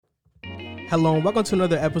Hello and welcome to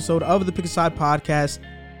another episode of the Pick a Side Podcast.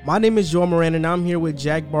 My name is Joel Moran and I'm here with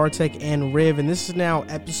Jack Bartek and Riv, and this is now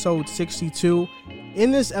episode 62.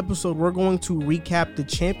 In this episode, we're going to recap the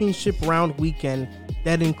championship round weekend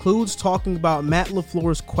that includes talking about Matt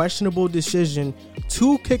LaFleur's questionable decision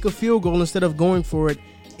to kick a field goal instead of going for it,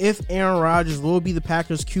 if Aaron Rodgers will be the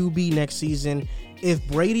Packers QB next season, if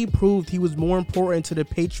Brady proved he was more important to the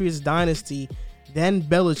Patriots dynasty than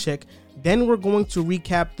Belichick. Then we're going to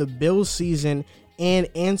recap the Bills season and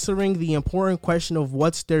answering the important question of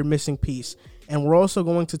what's their missing piece. And we're also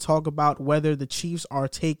going to talk about whether the Chiefs are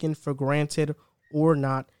taken for granted or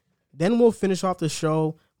not. Then we'll finish off the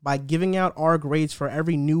show by giving out our grades for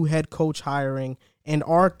every new head coach hiring and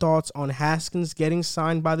our thoughts on Haskins getting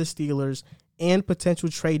signed by the Steelers and potential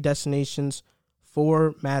trade destinations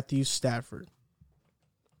for Matthew Stafford.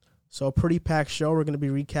 So a pretty packed show. We're going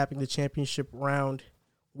to be recapping the championship round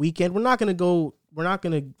weekend. We're not going to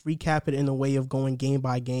recap it in the way of going game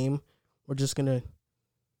by game. We're just going to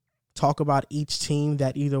talk about each team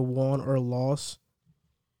that either won or lost.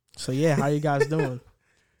 So yeah, how you guys doing?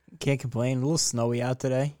 Can't complain. A little snowy out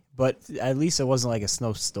today, but at least it wasn't like a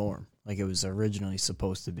snowstorm like it was originally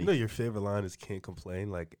supposed to be. You know your favorite line is "can't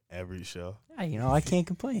complain" like every show. Yeah, I can't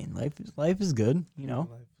complain. Life is good,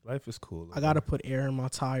 Life is cool. I got to put air in my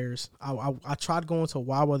tires. I tried going to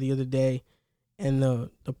Wawa the other day, and the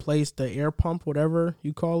place, the air pump, whatever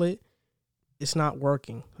you call it, it's not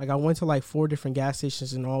working. Like, I went to like 4 different gas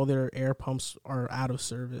stations, and all their air pumps are out of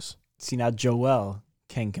service. See, now Joel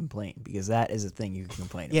can complain because that is a thing you can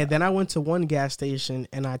complain about. Yeah, then I went to one gas station,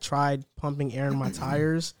 and I tried pumping air in my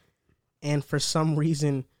tires, and for some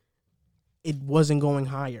reason, it wasn't going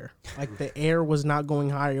higher. Like, the air was not going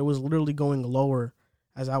higher. It was literally going lower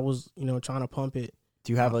as I was, trying to pump it.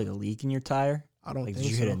 Do you have like a leak in your tire? I don't think so.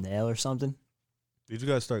 Did you hit a nail or something? Did you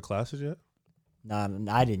guys start classes yet? No,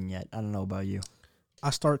 I didn't yet. I don't know about you. I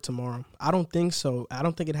start tomorrow. I don't think so. I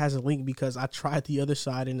don't think it has a link because I tried the other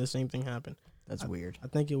side and the same thing happened. That's weird. I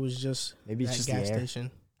think it was just maybe it's that just gas the air.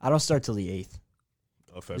 station. I don't start till the 8th.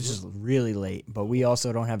 This is really late, but we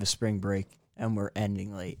also don't have a spring break and we're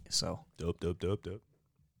ending late. So Dope.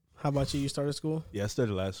 How about you? You started school? Yeah, I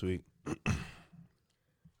started last week.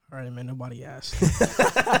 All right, man. Nobody asked.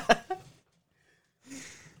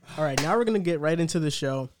 All right, now we're going to get right into the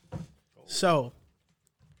show. So,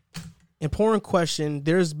 important question.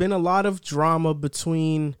 There's been a lot of drama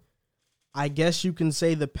between, I guess you can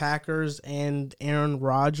say, the Packers and Aaron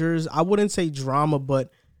Rodgers. I wouldn't say drama,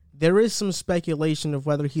 but there is some speculation of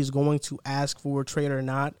whether he's going to ask for a trade or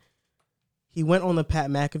not. He went on the Pat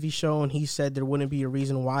McAfee show, and he said there wouldn't be a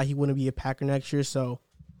reason why he wouldn't be a Packer next year. So,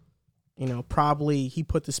 probably he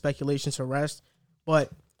put the speculation to rest.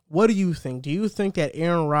 But what do you think? Do you think that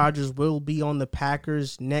Aaron Rodgers will be on the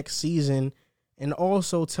Packers next season? And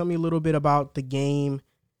also tell me a little bit about the game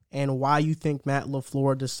and why you think Matt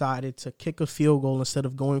LaFleur decided to kick a field goal instead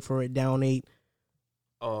of going for it down 8.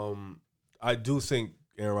 I do think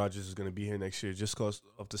Aaron Rodgers is going to be here next year just because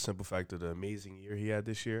of the simple fact of the amazing year he had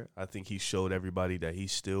this year. I think he showed everybody that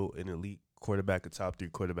he's still an elite quarterback, a top 3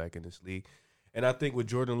 quarterback in this league. And I think with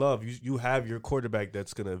Jordan Love, you have your quarterback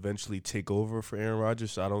that's going to eventually take over for Aaron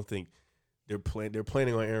Rodgers. So I don't think they're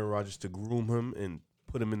planning on Aaron Rodgers to groom him and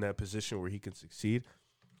put him in that position where he can succeed.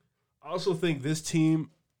 I also think this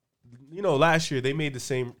team, last year they made it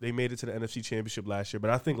to the NFC Championship last year,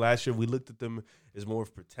 but I think last year we looked at them as more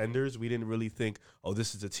of pretenders. We didn't really think,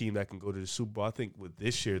 this is a team that can go to the Super Bowl. I think with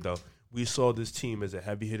this year, though, we saw this team as a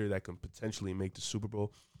heavy hitter that can potentially make the Super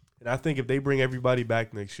Bowl. And I think if they bring everybody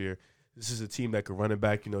back next year, this is a team that could run it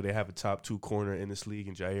back. They have a top 2 corner in this league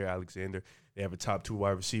in Jair Alexander. They have a top 2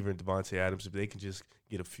 wide receiver in Devontae Adams. If they can just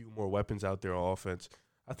get a few more weapons out there on offense,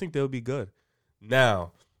 I think they'll be good.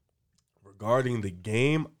 Now, regarding the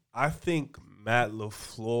game, I think Matt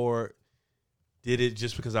LaFleur did it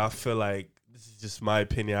just because I feel like, this is just my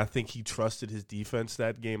opinion, I think he trusted his defense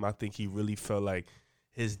that game. I think he really felt like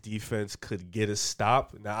his defense could get a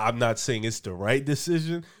stop. Now, I'm not saying it's the right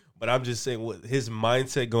decision, but I'm just saying what his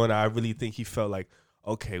mindset going, I really think he felt like,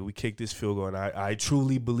 okay, we kicked this field goal, and I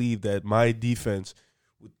truly believe that my defense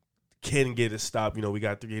can get a stop. We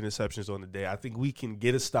got 3 interceptions on the day. I think we can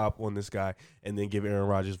get a stop on this guy and then give Aaron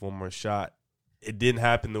Rodgers one more shot. It didn't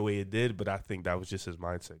happen the way it did, but I think that was just his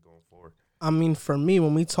mindset going forward. I mean, for me,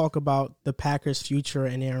 when we talk about the Packers' future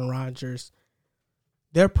and Aaron Rodgers,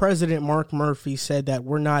 their president, Mark Murphy, said that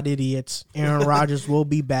we're not idiots. Aaron Rodgers will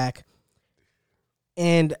be back.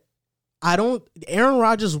 And Aaron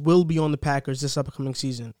Rodgers will be on the Packers this upcoming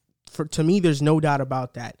season. To me, there's no doubt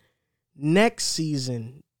about that. Next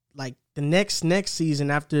season, like the next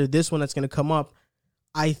season after this one that's going to come up,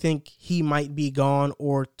 I think he might be gone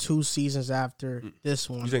or 2 seasons after this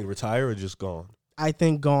one. You think retire or just gone? I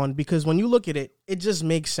think gone, because when you look at it, it just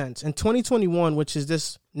makes sense. In 2021, which is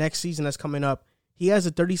this next season that's coming up, he has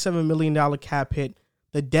a $37 million cap hit.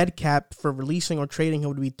 The dead cap for releasing or trading him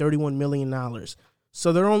would be $31 million.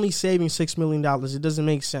 So they're only saving $6 million. It doesn't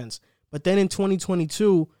make sense. But then in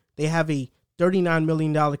 2022, they have a $39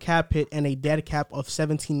 million cap hit and a dead cap of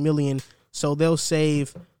 $17 million. So they'll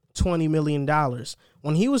save $20 million.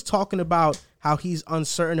 When he was talking about how he's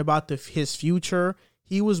uncertain about his future,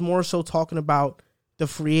 he was more so talking about the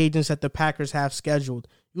free agents that the Packers have scheduled.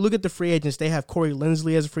 You look at the free agents, they have Corey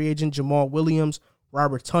Linsley as a free agent, Jamal Williams,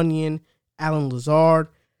 Robert Tonyan, Alan Lazard,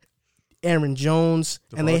 Aaron Jones,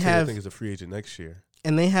 and they have, I think, is a free agent next year.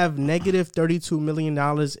 And they have negative $32 million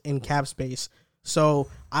in cap space. So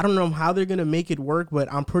I don't know how they're going to make it work,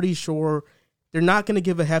 but I'm pretty sure they're not going to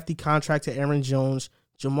give a hefty contract to Aaron Jones.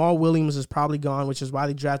 Jamal Williams is probably gone, which is why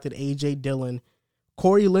they drafted A.J. Dillon.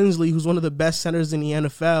 Corey Linsley, who's one of the best centers in the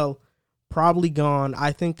NFL, probably gone.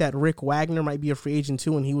 I think that Rick Wagner might be a free agent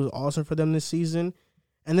too, and he was awesome for them this season.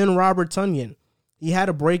 And then Robert Tonyan. He had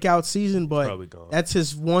a breakout season, but that's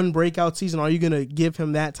his one breakout season. Are you going to give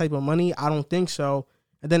him that type of money? I don't think so.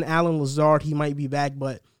 And then Alan Lazard, he might be back,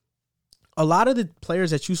 but a lot of the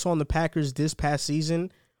players that you saw in the Packers this past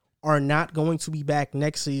season are not going to be back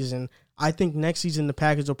next season. I think next season the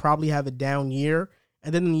Packers will probably have a down year,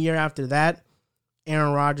 and then in the year after that,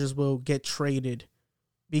 Aaron Rodgers will get traded,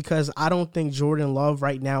 because I don't think Jordan Love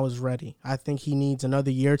right now is ready. I think he needs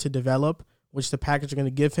another year to develop, which the Packers are going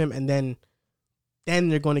to give him, and then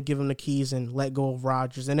they're going to give him the keys and let go of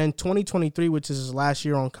Rodgers. And then 2023, which is his last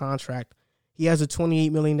year on contract, he has a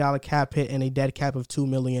 $28 million cap hit and a dead cap of $2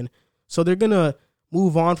 million. So they're going to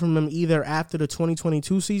move on from him either after the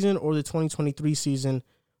 2022 season or the 2023 season,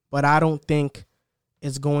 but I don't think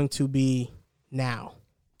it's going to be now.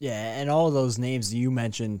 Yeah, and all of those names that you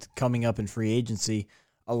mentioned coming up in free agency,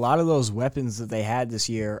 a lot of those weapons that they had this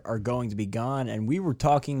year are going to be gone. And we were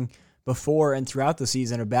talking before and throughout the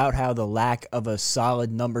season about how the lack of a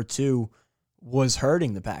solid number 2 was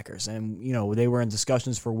hurting the Packers. And, you know, they were in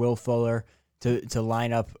discussions for Will Fuller to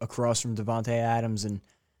line up across from Davante Adams. And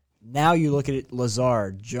now you look at it,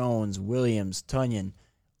 Lazard, Jones, Williams, Tonyan,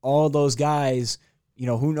 all those guys, you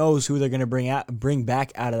know, who knows who they're going to bring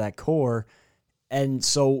back out of that core. And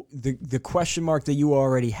so the question mark that you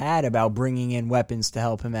already had about bringing in weapons to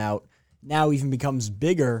help him out now even becomes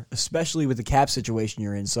bigger, especially with the cap situation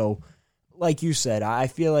you're in. So, like you said, I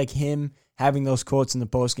feel like him having those quotes in the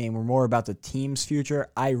postgame were more about the team's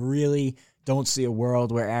future. I really don't see a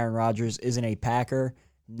world where Aaron Rodgers isn't a Packer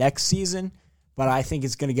next season, but I think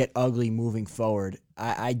it's going to get ugly moving forward.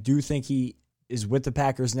 I do think he is with the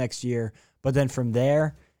Packers next year, but then from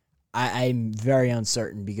there, I'm very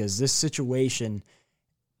uncertain, because this situation,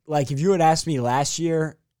 like if you had asked me last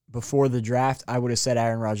year before the draft, I would have said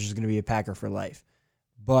Aaron Rodgers is going to be a Packer for life.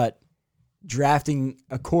 But trading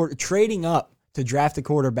up to draft a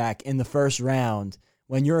quarterback in the first round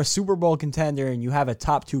when you're a Super Bowl contender and you have a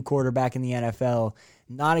top 2 quarterback in the NFL,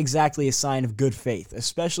 not exactly a sign of good faith,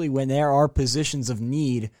 especially when there are positions of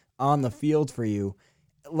need on the field for you.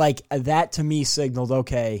 Like that to me signaled,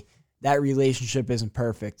 okay, that relationship isn't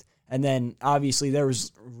perfect. And then, obviously, there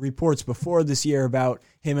was reports before this year about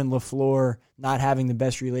him and LaFleur not having the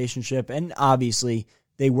best relationship. And, obviously,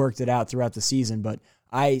 they worked it out throughout the season. But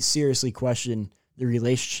I seriously question the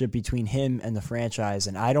relationship between him and the franchise,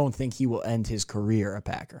 and I don't think he will end his career a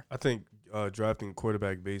Packer. I think drafting a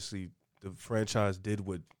quarterback, basically, the franchise did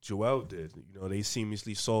what Joel did. You know, they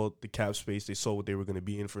seamlessly saw the cap space. They saw what they were going to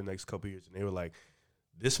be in for the next couple of years. And they were like,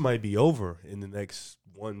 this might be over in the next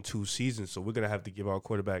 1-2 seasons. So we're going to have to give our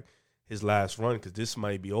quarterback his last run, because this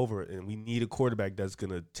might be over, and we need a quarterback that's going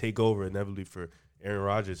to take over inevitably for Aaron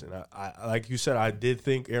Rodgers. And I like you said, I did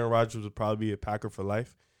think Aaron Rodgers would probably be a Packer for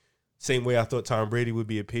life. Same way I thought Tom Brady would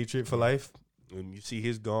be a Patriot for life. And you see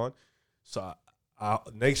his gone. So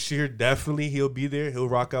next year, definitely he'll be there. He'll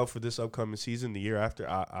rock out for this upcoming season. The year after,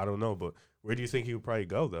 I don't know. But where do you think he would probably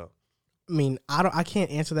go, though? I mean, I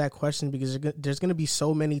can't answer that question, because there's going to be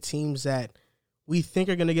so many teams that we think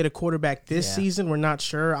are going to get a quarterback this season. We're not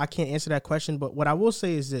sure. I can't answer that question. But what I will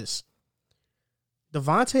say is this.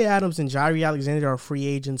 Davante Adams and Jaire Alexander are free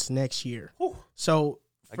agents next year. Whew. So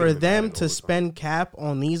for them to spend cap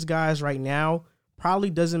on these guys right now probably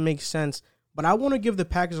doesn't make sense. But I want to give the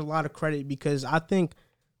Packers a lot of credit, because I think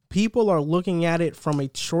people are looking at it from a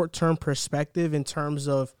short-term perspective in terms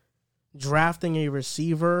of drafting a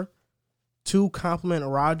receiver to complement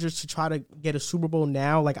Rodgers to try to get a Super Bowl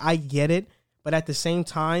now. Like, I get it. But at the same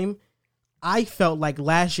time, I felt like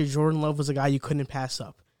last year Jordan Love was a guy you couldn't pass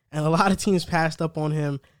up. and a lot of teams passed up on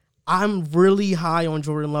him. I'm really high on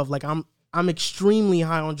Jordan Love. Like, I'm extremely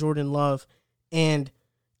high on Jordan Love. And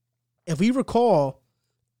if we recall,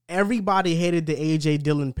 everybody hated the A.J.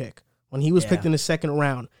 Dillon pick when he was picked in the second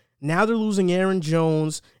round. Now they're losing Aaron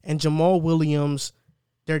Jones and Jamal Williams.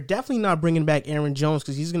 They're definitely not bringing back Aaron Jones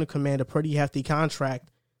because he's going to command a pretty hefty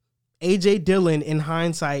contract. A.J. Dillon, in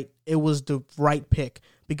hindsight, it was the right pick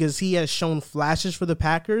because he has shown flashes for the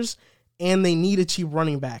Packers, and they need a cheap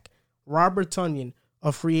running back. Robert Tonyan,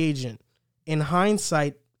 a free agent. In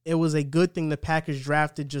hindsight, it was a good thing the Packers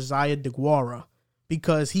drafted Josiah DeGuara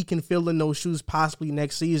because he can fill in those shoes possibly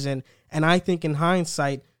next season. And I think in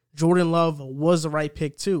hindsight, Jordan Love was the right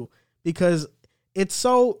pick too, because it's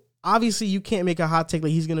so obviously you can't make a hot take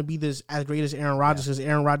like he's going to be this as great as Aaron Rodgers because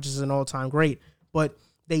Aaron Rodgers is an all-time great, but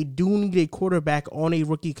they do need a quarterback on a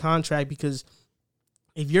rookie contract because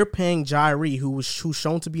if you're paying Jairi, who's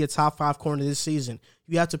shown to be a top 5 corner this season,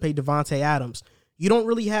 you have to pay Devontae Adams. You don't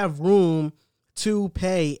really have room to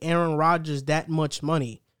pay Aaron Rodgers that much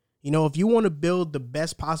money. You know, if you want to build the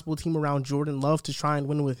best possible team around Jordan Love to try and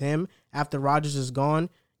win with him after Rodgers is gone,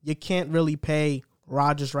 you can't really pay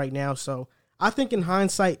Rodgers right now. So I think in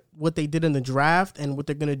hindsight, what they did in the draft and what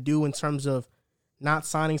they're going to do in terms of not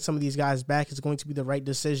signing some of these guys back is going to be the right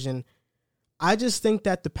decision. I just think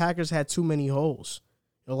that the Packers had too many holes.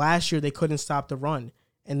 Last year, they couldn't stop the run.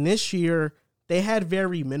 And this year, they had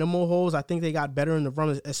very minimal holes. I think they got better in the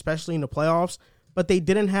run, especially in the playoffs. But they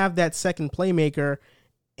didn't have that second playmaker.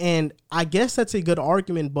 And I guess that's a good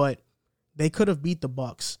argument, but they could have beat the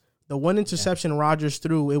Bucs. The one interception Rodgers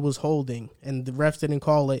threw, it was holding, and the refs didn't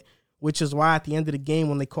call it, which is why at the end of the game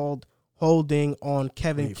when they called holding on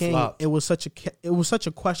Kevin King, flopped. it was such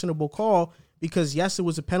a questionable call because, yes, it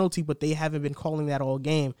was a penalty, but they haven't been calling that all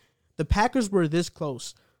game. The Packers were this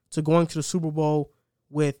close to going to the Super Bowl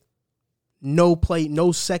with no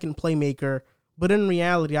second playmaker, but in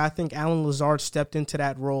reality, I think Allen Lazard stepped into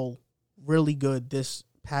that role really good this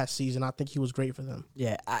past season. I think he was great for them.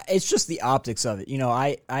 Yeah, it's just the optics of it. You know,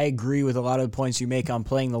 I agree with a lot of the points you make on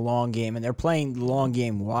playing the long game, and they're playing the long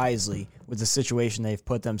game wisely with the situation they've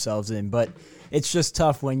put themselves in. But it's just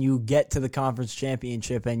tough when you get to the conference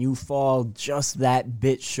championship and you fall just that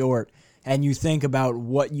bit short, and you think about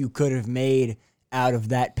what you could have made out of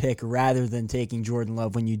that pick rather than taking Jordan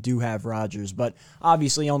Love when you do have Rodgers. But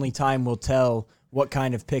obviously only time will tell what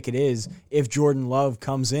kind of pick it is. If Jordan Love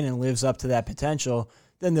comes in and lives up to that potential,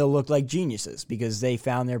 then they'll look like geniuses because they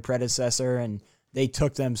found their predecessor and they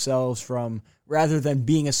took themselves from, rather than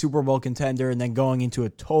being a Super Bowl contender and then going into a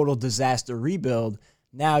total disaster rebuild,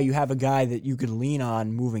 now you have a guy that you could lean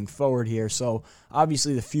on moving forward here. So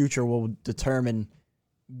obviously the future will determine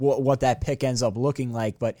what that pick ends up looking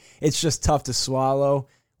like, but it's just tough to swallow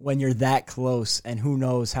when you're that close, and who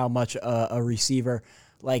knows how much a receiver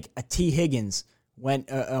like a T. Higgins went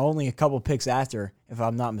only a couple picks after, if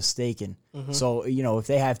I'm not mistaken. Mm-hmm. So, you know, if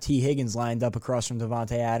they have T. Higgins lined up across from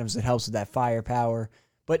Devontae Adams, it helps with that firepower.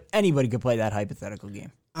 But anybody could play that hypothetical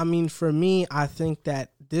game. I mean, for me, I think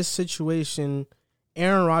that this situation,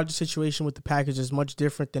 Aaron Rodgers' situation with the Packers is much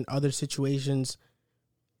different than other situations.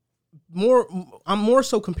 I'm more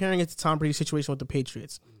so comparing it to Tom Brady's situation with the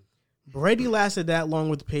Patriots. Brady lasted that long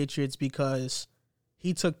with the Patriots because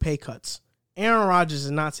he took pay cuts. Aaron Rodgers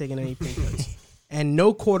is not taking any pay cuts. And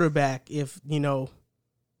no quarterback, if, you know,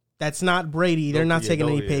 that's not Brady, they're not taking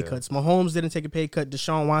any pay cuts. Mahomes didn't take a pay cut.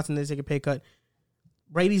 Deshaun Watson didn't take a pay cut.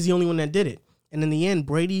 Brady's the only one that did it. And in the end,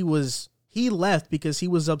 he left because he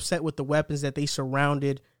was upset with the weapons that they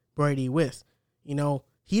surrounded Brady with. You know,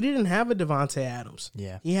 he didn't have a Devontae Adams.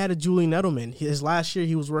 Yeah. He had a Julian Edelman. His last year,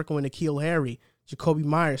 he was working with N'Keal Harry, Jacoby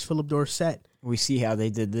Myers, Philip Dorsett. We see how they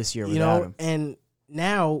did this year without him. And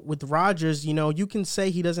now with Rodgers, you know, you can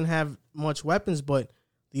say he doesn't have much weapons, but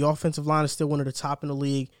the offensive line is still one of the top in the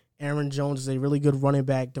league. Aaron Jones is a really good running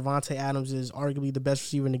back. Devontae Adams is arguably the best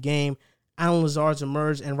receiver in the game. Allen Lazard's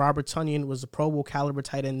emerged, and Robert Tonyan was a Pro Bowl caliber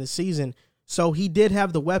tight end this season. So he did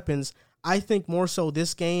have the weapons. I think more so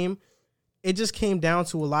this game, it just came down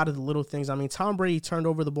to a lot of the little things. I mean, Tom Brady turned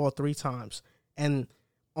over the ball 3 times, and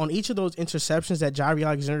on each of those interceptions that Jaire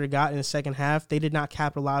Alexander got in the second half, they did not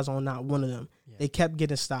capitalize on not one of them. Yeah. They kept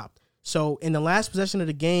getting stopped. So in the last possession of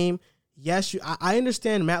the game, yes, I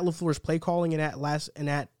understand Matt LaFleur's play calling in that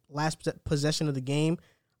last possession of the game.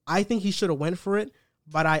 I think he should have went for it,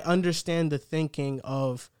 but I understand the thinking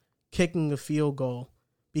of kicking the field goal,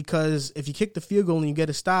 because if you kick the field goal and you get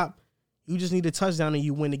a stop, you just need a touchdown and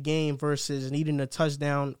you win the game versus needing a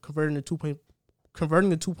touchdown, converting the two-point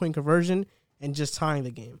conversion and just tying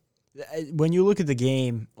the game. When you look at the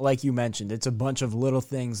game, like you mentioned, it's a bunch of little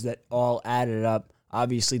things that all added up.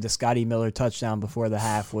 Obviously, the Scotty Miller touchdown before the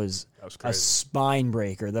half was a crazy. spine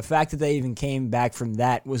breaker. The fact that they even came back from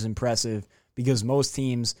that was impressive because most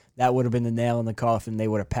teams, that would have been the nail in the coffin. They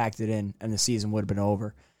would have packed it in, and the season would have been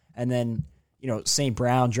over. And then, St.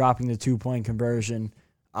 Brown dropping the 2-point conversion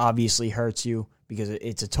obviously hurts you because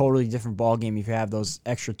it's a totally different ballgame if you have those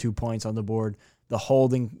extra 2 points on the board.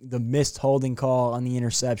 The missed holding call on the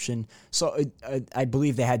interception. So I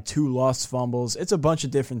believe they had 2 lost fumbles. It's a bunch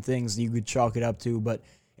of different things you could chalk it up to. But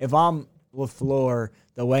if I'm LaFleur,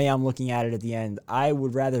 the way I'm looking at it at the end, I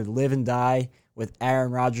would rather live and die with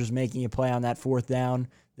Aaron Rodgers making a play on that 4th down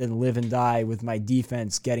than live and die with my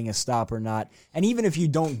defense getting a stop or not. And even if you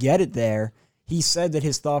don't get it there, he said that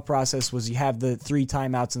his thought process was you have the 3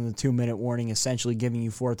 timeouts and the 2-minute warning, essentially giving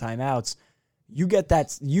you 4 timeouts. You get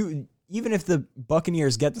that. Even if the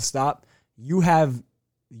Buccaneers get the stop, you have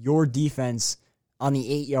your defense on the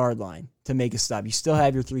 8-yard line to make a stop. You still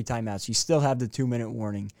have your 3 timeouts. You still have the 2-minute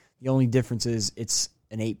warning. The only difference is it's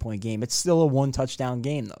an 8-point game. It's still a 1-touchdown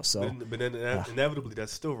game, though. So, but then inevitably,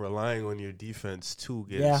 that's still relying on your defense to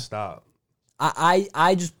get a stop.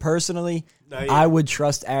 I just personally, I would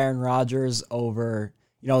trust Aaron Rodgers over.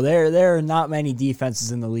 There are not many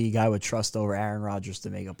defenses in the league I would trust over Aaron Rodgers to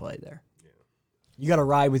make a play there. You got to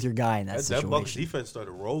ride with your guy in that situation. That Bucs defense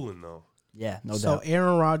started rolling, though. Yeah, no doubt. So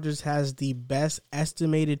Aaron Rodgers has the best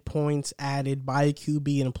estimated points added by a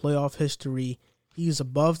QB in playoff history. He's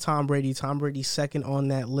above Tom Brady. Tom Brady's second on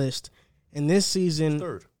that list. And this season,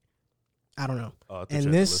 third. I don't know.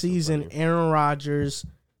 And this season, Aaron Rodgers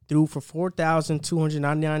threw for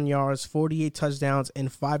 4,299 yards, 48 touchdowns,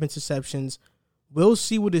 and 5 interceptions. We'll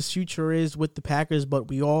see what his future is with the Packers, but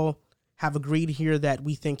we all have agreed here that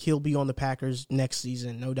we think he'll be on the Packers next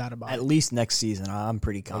season, no doubt about it. At least next season, I'm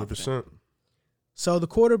pretty confident. 100%. So the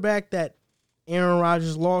quarterback that Aaron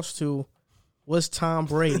Rodgers lost to was Tom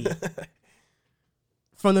Brady.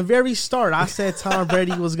 From the very start, I said Tom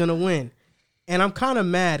Brady was going to win. And I'm kind of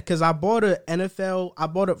mad because I bought from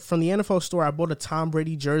the NFL store, I bought a Tom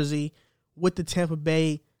Brady jersey with the Tampa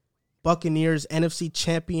Bay Buccaneers NFC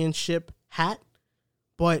Championship hat.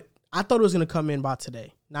 But I thought it was going to come in by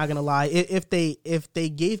today. Not going to lie. If they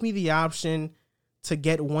gave me the option to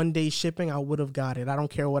get 1-day shipping, I would have got it. I don't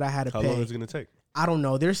care what I had to pay. How long is it going to take? I don't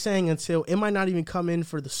know. They're saying until it might not even come in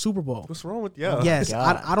for the Super Bowl. What's wrong with Yes,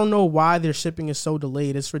 I don't know why their shipping is so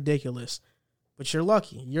delayed. It's ridiculous. But you're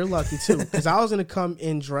lucky. You're lucky, too. Because I was going to come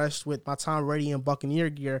in dressed with my Tom Brady and Buccaneer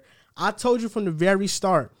gear. I told you from the very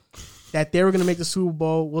start that they were going to make the Super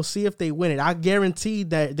Bowl. We'll see if they win it. I guaranteed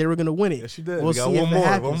that they were going to win it. Yes, you did. We'll see if it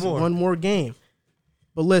happens. One more game.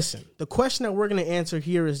 But listen, the question that we're going to answer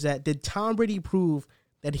here is that did Tom Brady prove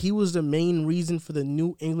that he was the main reason for the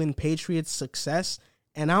New England Patriots' success?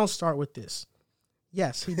 And I'll start with this.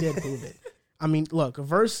 Yes, he did prove it. I mean, look,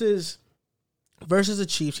 versus the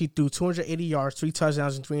Chiefs, he threw 280 yards, 3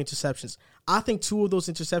 touchdowns, and 3 interceptions. I think 2 of those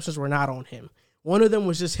interceptions were not on him. One of them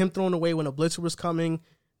was just him throwing away when a blitzer was coming.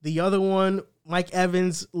 The other one, Mike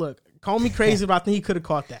Evans, look, call me crazy, but I think he could have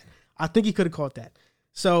caught that.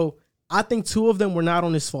 So I think 2 of them were not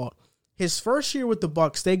on his fault. His first year with the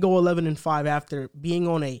Bucs, they go 11-5 after being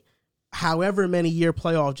on a however many year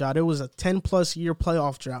playoff drought. It was a 10+ year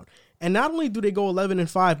playoff drought. And not only do they go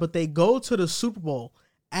 11-5, but they go to the Super Bowl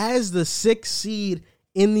as the 6th seed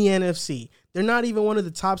in the NFC. They're not even one of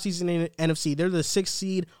the top seeds in the NFC. They're the 6th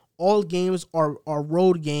seed. All games are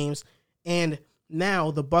road games. And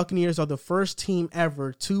now the Buccaneers are the first team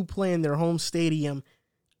ever to play in their home stadium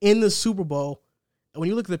in the Super Bowl. And when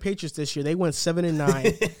you look at the Patriots this year, they went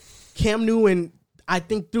 7-9. Cam Newton, I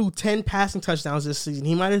think, threw 10 passing touchdowns this season.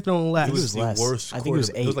 He might have thrown less. He was the worst. I think it was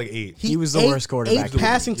 8. It was like 8. He was the worst quarterback. 8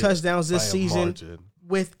 passing touchdowns this season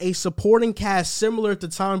with a supporting cast similar to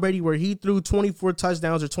Tom Brady, where he threw 24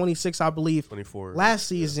 touchdowns or 26, I believe, 24 last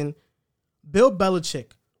season. Yeah. Bill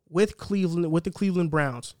Belichick with the Cleveland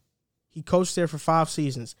Browns. He coached there for 5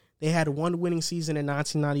 seasons. They had 1 winning season in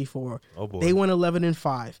 1994. Oh boy. They went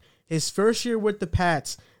 11-5. His first year with the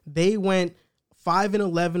Pats, they went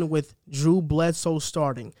 5-11 with Drew Bledsoe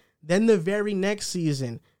starting. Then the very next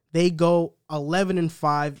season, they go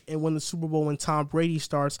 11-5 and win the Super Bowl when Tom Brady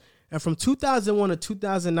starts. And from 2001 to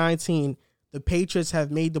 2019, the Patriots have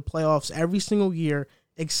made the playoffs every single year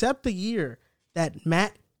except the year that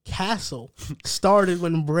Matt Castle started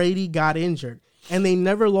when Brady got injured. And they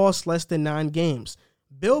never lost less than 9 games.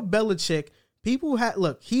 Bill Belichick,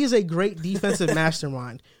 he is a great defensive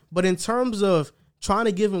mastermind. But in terms of trying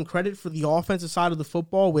to give him credit for the offensive side of the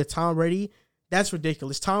football with Tom Brady, that's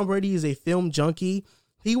ridiculous. Tom Brady is a film junkie.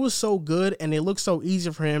 He was so good, and it looked so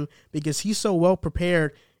easy for him because he's so well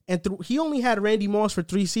prepared. And he only had Randy Moss for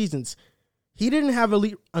 3 seasons. he didn't have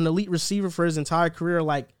an elite receiver for his entire career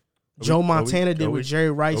like Joe Montana did with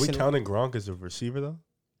Jerry Rice. Are we counting Gronk as a receiver, though?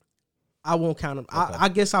 I won't count him. Okay. I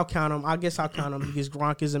guess I'll count him. Because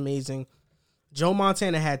Gronk is amazing. Joe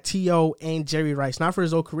Montana had T.O. and Jerry Rice. Not for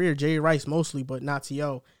his whole career. Jerry Rice mostly, but not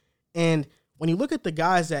T.O. And when you look at the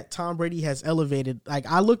guys that Tom Brady has elevated, like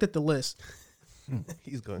I looked at the list.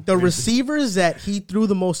 He's going the crazy. Receivers that he threw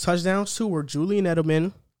the most touchdowns to were Julian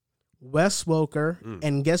Edelman, Wes Welker,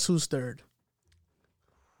 and guess who's third?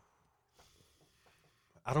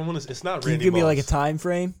 I don't want to. It's not Can you Randy give me Moss. like a time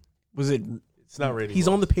frame? Was it? It's not Randy He's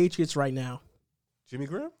Moss. on the Patriots right now. Jimmy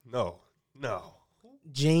Graham? No.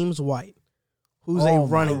 James White, who's Oh a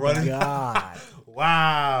running my back. God.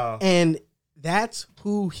 Wow. And that's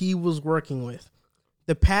who he was working with.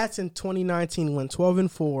 The Pats in 2019 went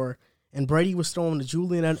 12-4, and Brady was throwing to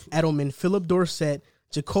Julian Edelman, Philip Dorsett,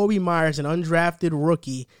 Jacoby Myers, an undrafted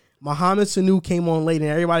rookie. Mohamed Sanu came on late, and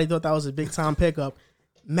everybody thought that was a big-time pickup.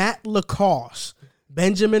 Matt LaCosse,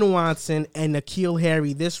 Benjamin Watson, and N'Keal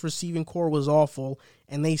Harry. This receiving core was awful,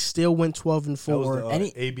 and they still went 12-4. That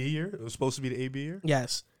was the AB year? It was supposed to be the AB year?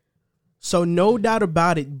 Yes. So no doubt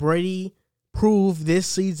about it, Brady proved this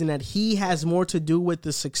season that he has more to do with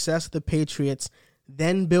the success of the Patriots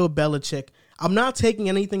than Bill Belichick. I'm not taking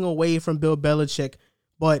anything away from Bill Belichick,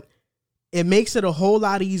 but it makes it a whole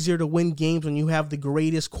lot easier to win games when you have the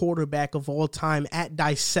greatest quarterback of all time at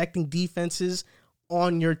dissecting defenses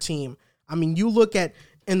on your team. I mean, you look at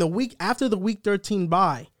in the week after the Week 13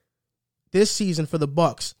 bye this season for the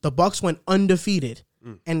Bucs went undefeated.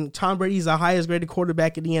 And Tom Brady's the highest graded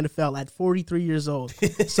quarterback in the NFL at 43 years old.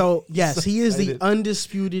 So, yes, he is the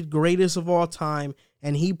undisputed greatest of all time,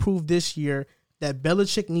 and he proved this year that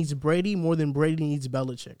Belichick needs Brady more than Brady needs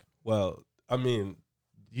Belichick. Well, I mean,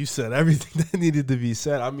 you said everything that needed to be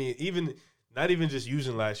said. I mean, not even just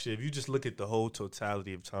using last year. If you just look at the whole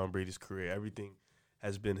totality of Tom Brady's career, everything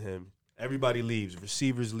has been him. Everybody leaves.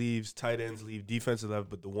 Receivers leaves, tight ends leave, defensive left,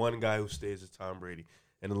 but the one guy who stays is Tom Brady.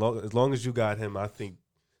 And as long as you got him, I think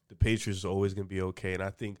the Patriots are always going to be okay. And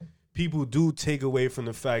I think people do take away from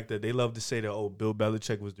the fact that they love to say that, Bill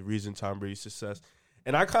Belichick was the reason Tom Brady's success.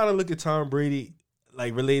 And I kind of look at Tom Brady,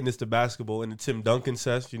 like relating this to basketball, and the Tim Duncan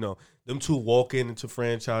says, them two walk into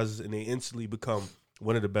franchises and they instantly become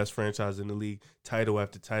one of the best franchises in the league, title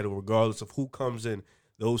after title, regardless of who comes in.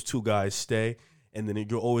 Those two guys stay, and then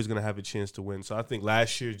you're always going to have a chance to win. So I think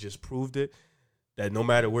last year just proved it, that no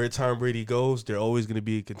matter where Tom Brady goes, they're always going to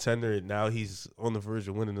be a contender, and now he's on the verge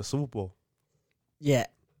of winning the Super Bowl. Yeah,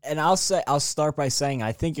 and I'll start by saying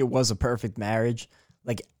I think it was a perfect marriage.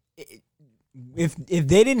 Like, if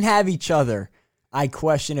they didn't have each other, I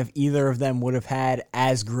question if either of them would have had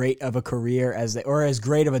as great of a career or as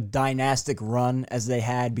great of a dynastic run as they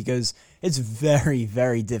had, because it's very,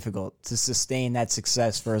 very difficult to sustain that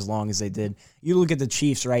success for as long as they did. You look at the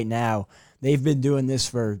Chiefs right now; they've been doing this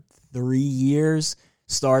for 3 years,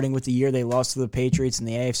 starting with the year they lost to the Patriots in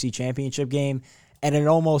the AFC Championship game, and it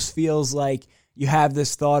almost feels like you have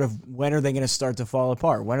this thought of when are they going to start to fall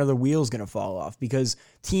apart? When are the wheels going to fall off? Because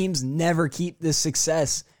teams never keep this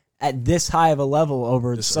success at this high of a level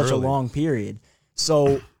over such a long period.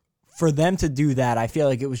 So for them to do that, I feel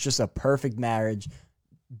like it was just a perfect marriage.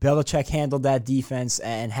 Belichick handled that defense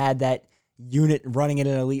and had that unit running at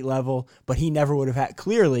an elite level, but he never would have had,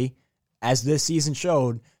 clearly, as this season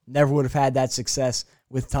showed, never would have had that success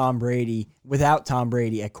with Tom Brady, without Tom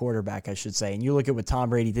Brady at quarterback, I should say. And you look at what Tom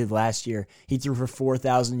Brady did last year. He threw for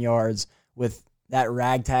 4,000 yards with that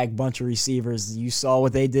ragtag bunch of receivers. You saw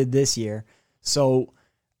what they did this year. So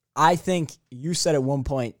I think you said at one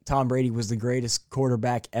point Tom Brady was the greatest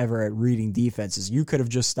quarterback ever at reading defenses. You could have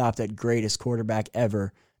just stopped at greatest quarterback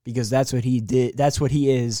ever, because that's what he did. That's what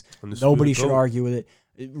he is. Nobody should argue with it.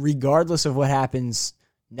 Regardless of what happens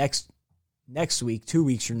next week, 2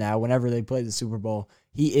 weeks from now, whenever they play the Super Bowl,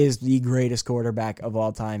 he is the greatest quarterback of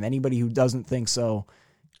all time. Anybody who doesn't think so,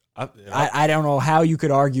 I don't know how you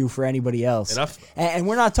could argue for anybody else. And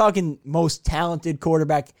we're not talking most talented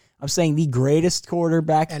quarterback. I'm saying the greatest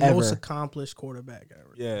quarterback and ever. most accomplished quarterback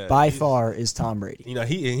ever. Yeah, by far is Tom Brady.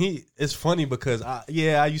 He it's funny because I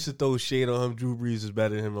used to throw shade on him. Drew Brees is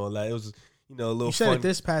better than him. All that. It was a little. You said fun. it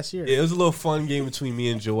this past year. Yeah, it was a little fun game between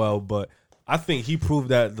me and Joel, but I think he proved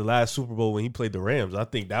that the last Super Bowl when he played the Rams. I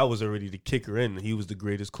think that was already the kicker in. He was the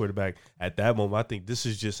greatest quarterback at that moment. I think this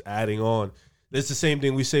is just adding on. It's the same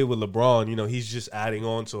thing we say with LeBron. He's just adding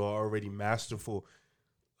on to an already masterful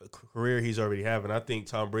career he's already having. I think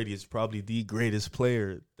Tom Brady is probably the greatest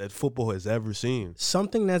player that football has ever seen.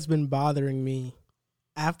 Something that's been bothering me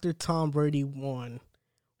after Tom Brady won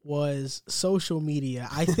was social media.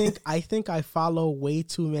 I think I follow way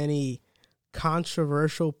too many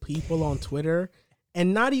controversial people on Twitter,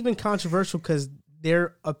 and not even controversial because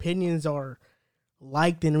their opinions are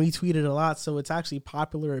liked and retweeted a lot, so it's actually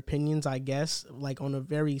popular opinions, I guess, like on a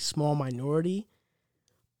very small minority.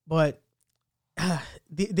 But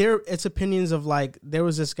it's opinions of like, there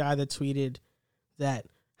was this guy that tweeted that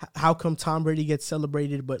how come Tom Brady gets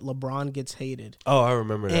celebrated but LeBron gets hated? Oh, I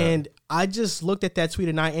remember that. And I just looked at that tweet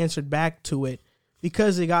and I answered back to it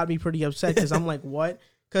because it got me pretty upset because I'm like, what?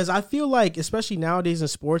 Because I feel like, especially nowadays in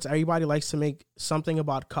sports, everybody likes to make something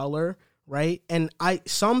about color, right? And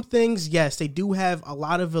some things, yes, they do have a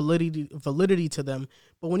lot of validity to them.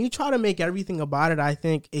 But when you try to make everything about it, I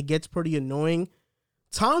think it gets pretty annoying.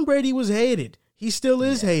 Tom Brady was hated. He still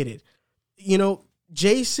is hated. You know,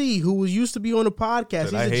 JC, who used to be on the podcast,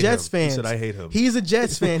 he's a Jets fan. He said, I hate him. He's a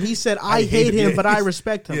Jets fan. He said, I hate him, but I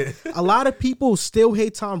respect him. Yeah. A lot of people still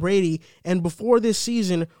hate Tom Brady, and before this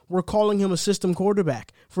season, we're calling him a system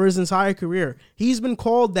quarterback for his entire career. He's been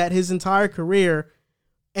called that his entire career,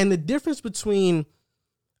 and the difference between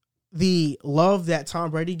the love that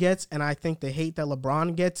Tom Brady gets and I think the hate that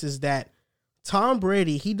LeBron gets is that Tom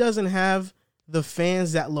Brady, he doesn't have the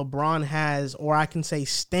fans that LeBron has, or I can say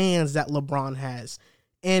stands that LeBron has.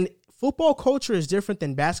 And football culture is different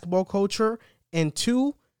than basketball culture. And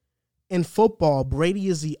two, in football, Brady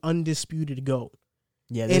is the undisputed GOAT.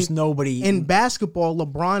 Yeah, there's nobody. In basketball,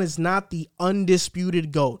 LeBron is not the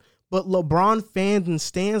undisputed GOAT. But LeBron fans and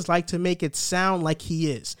stands like to make it sound like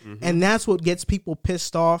he is. Mm-hmm. And that's what gets people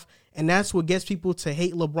pissed off. And that's what gets people to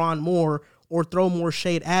hate LeBron more or throw more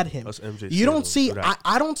shade at him. You don't see,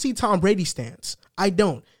 I don't see Tom Brady stance. I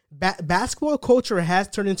don't. Basketball culture has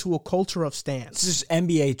turned into a culture of stance. It's just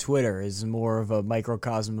NBA Twitter is more of a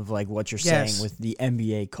microcosm of like what you're saying with the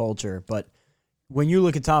NBA culture. But when you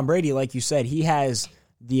look at Tom Brady, like you said, he has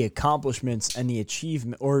the accomplishments and the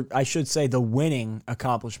achievement, or I should say the winning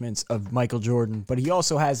accomplishments of Michael Jordan, but he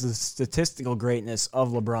also has the statistical greatness of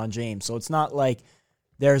LeBron James. So it's not like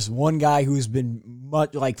there's one guy who's been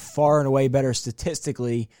much like far and away better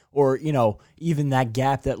statistically, or, you know, even that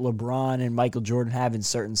gap that LeBron and Michael Jordan have in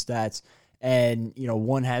certain stats. And, you know,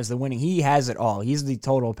 one has the winning. He has it all. He's the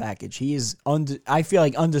total package. He is, I feel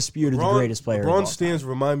like, undisputed the greatest player. LeBron stands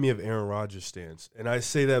remind me of Aaron Rodgers stands. And I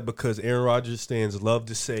say that because Aaron Rodgers stands love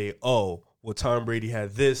to say, oh, well, Tom Brady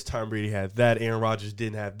had this, Tom Brady had that, Aaron Rodgers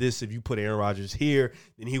didn't have this. If you put Aaron Rodgers here,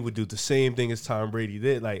 then he would do the same thing as Tom Brady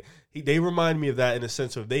did. Like, they remind me of that in the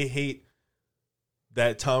sense of they hate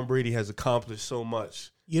that Tom Brady has accomplished so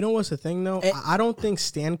much. You know what's the thing, though? I don't think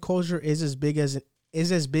stand culture is as big in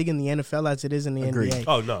the NFL as it is in the NBA.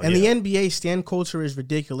 Oh, no. And the NBA stand culture is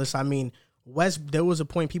ridiculous. I mean, there was a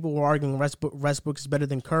point people were arguing Westbrook is better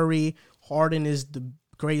than Curry. Harden is the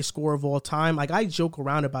greatest scorer of all time. Like, I joke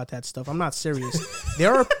around about that stuff. I'm not serious.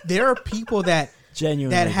 there are people that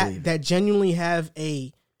genuinely have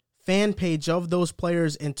a fan page of those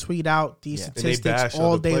players and tweet out these statistics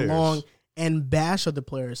all day long and bash other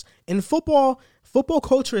players. In football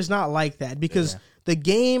culture is not like that because the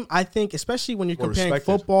game, I think, especially when you're comparing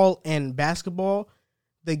football and basketball,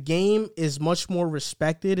 the game is much more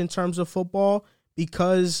respected in terms of football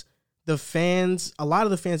because a lot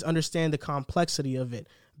of the fans understand the complexity of it.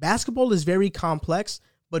 Basketball is very complex,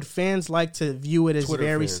 but fans like to view it as Twitter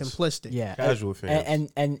very fans. simplistic. Yeah, casual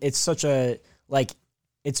fans. And it's such a, like,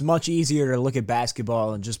 it's much easier to look at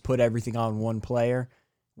basketball and just put everything on one player,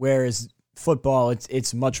 whereas football,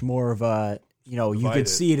 it's much more of a, you know, you could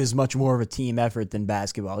see it as much more of a team effort than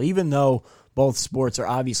basketball, even though both sports are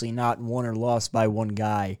obviously not won or lost by one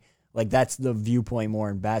guy. Like, that's the viewpoint more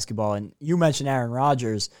in basketball. And you mentioned Aaron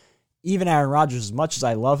Rodgers. Even Aaron Rodgers, as much as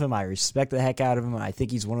I love him, I respect the heck out of him, and I think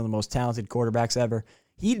he's one of the most talented quarterbacks ever,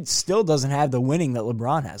 he still doesn't have the winning that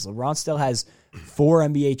LeBron has. LeBron still has 4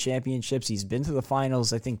 NBA championships. He's been to the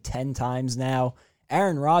finals, I think, 10 times now.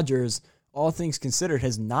 Aaron Rodgers, all things considered,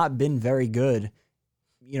 has not been very good,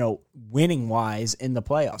 you know, winning-wise in the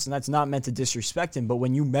playoffs. And that's not meant to disrespect him, but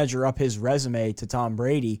when you measure up his resume to Tom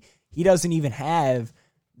Brady, he doesn't even have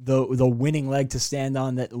the winning leg to stand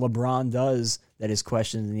on that LeBron does that is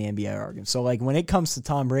questioned in the NBA argument. So, like, when it comes to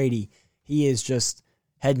Tom Brady, he is just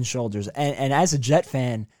head and shoulders. And as a Jet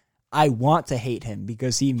fan, I want to hate him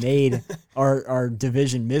because he made our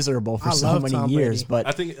division miserable for so many years. But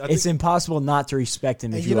I think it's impossible not to respect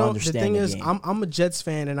him if you understand the thing. The thing is, I'm a Jets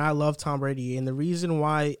fan and I love Tom Brady. And the reason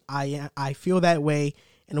why I feel that way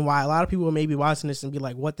and why a lot of people may be watching this and be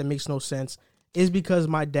like, what, that makes no sense, is because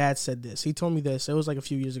my dad said this. He told me this. It was like a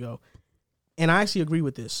few years ago. And I actually agree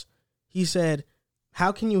with this. He said,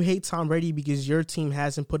 how can you hate Tom Brady because your team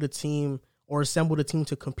hasn't put a team or assembled a team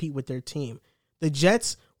to compete with their team? The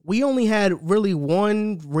Jets, we only had really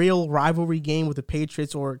one real rivalry game with the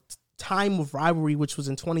Patriots, or time of rivalry, which was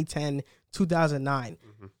in 2010, 2009.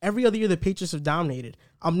 Every other year, the Patriots have dominated.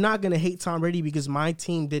 I'm not going to hate Tom Brady because my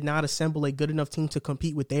team did not assemble a good enough team to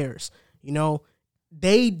compete with theirs. You know,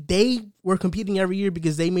 they were competing every year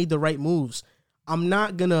because they made the right moves. I'm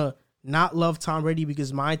not going to not love Tom Brady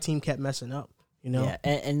because my team kept messing up, you know? Yeah,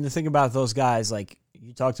 and the thing about those guys, like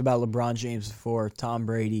you talked about LeBron James before, Tom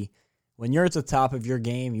Brady, when you're at the top of your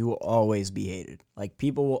game, you will always be hated. Like,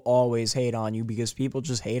 people will always hate on you because people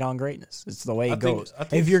just hate on greatness. It's the way it goes.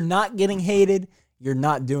 If you're not getting hated, you're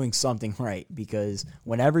not doing something right, because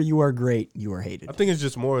whenever you are great, you are hated. I think it's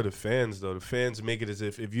just more of the fans, though. The fans make it as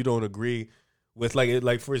if you don't agree with,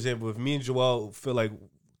 like for example, if me and Joel feel like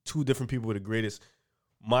two different people are the greatest,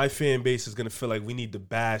 my fan base is going to feel like we need to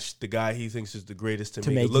bash the guy he thinks is the greatest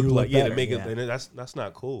to make it look like, better, to make it, and that's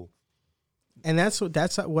not cool. And that's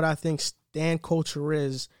what I think stan culture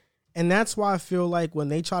is. And that's why I feel like when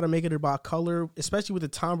they try to make it about color, especially with the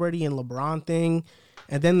Tom Brady and LeBron thing,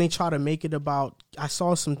 and then they try to make it about, I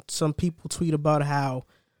saw some people tweet about how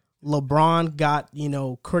LeBron got, you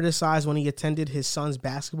know, criticized when he attended his son's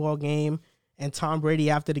basketball game, and Tom Brady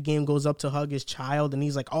after the game goes up to hug his child, and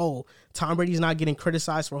he's like, oh, Tom Brady's not getting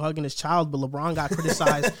criticized for hugging his child, but LeBron got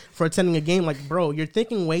criticized for attending a game. Like, bro, you're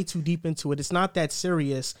thinking way too deep into it. It's not that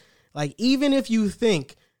serious. Like, even if you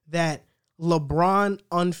think that LeBron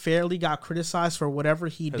unfairly got criticized for whatever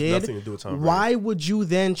he did, why would you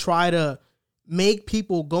then try to make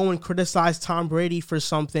people go and criticize Tom Brady for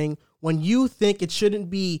something when you think it shouldn't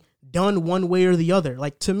be done one way or the other?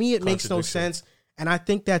 Like, to me, it makes no sense. And I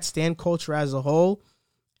think that stan culture as a whole,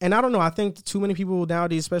 and I don't know, I think too many people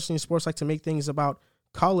nowadays, especially in sports, like to make things about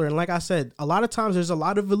color. And like I said, a lot of times there's a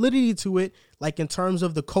lot of validity to it, like in terms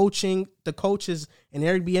of the coaching, the coaches, and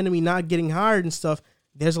Eric Bieniemy not getting hired and stuff.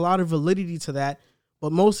 There's a lot of validity to that.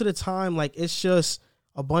 But most of the time, like, it's just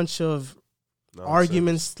a bunch of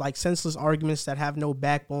arguments, like senseless arguments that have no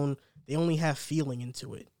backbone. They only have feeling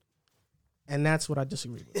into it. And that's what I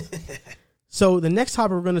disagree with. So the next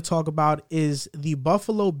topic we're going to talk about is the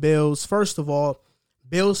Buffalo Bills. First of all,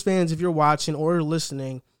 Bills fans, if you're watching or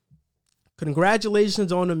listening,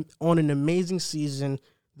 congratulations on an amazing season.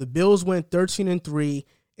 The Bills went 13-3.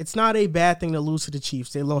 It's not a bad thing to lose to the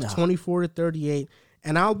Chiefs. They lost 24-38.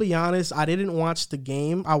 And I'll be honest, I didn't watch the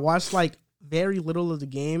game. I watched like very little of the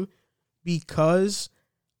game because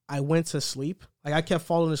I went to sleep. Like, I kept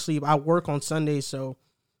falling asleep. I work on Sundays, so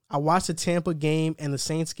I watched the Tampa game and the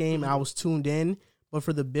Saints game, and I was tuned in. But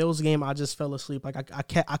for the Bills game, I just fell asleep. Like,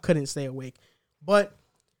 I couldn't stay awake. But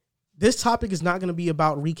this topic is not going to be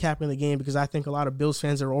about recapping the game because I think a lot of Bills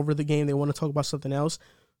fans are over the game. They want to talk about something else.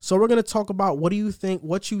 So we're going to talk about what you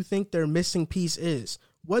think their missing piece is.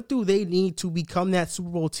 What do they need to become that Super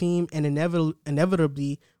Bowl team and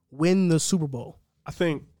inevitably win the Super Bowl? I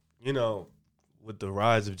think, you know, with the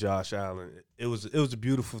rise of Josh Allen, it was a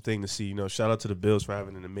beautiful thing to see. You know, shout out to the Bills for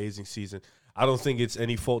having an amazing season. I don't think it's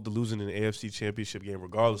any fault to losing an AFC Championship game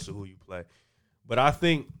regardless of who you play. But I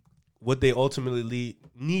think what they ultimately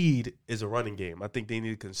need is a running game. I think they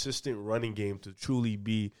need a consistent running game to truly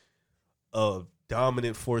be a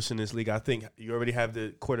dominant force in this league. I think you already have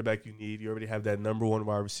the quarterback you need. You already have that number one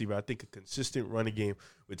wide receiver. I think a consistent running game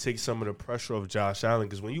would take some of the pressure off Josh Allen,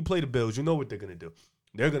 because when you play the Bills, you know what they're going to do.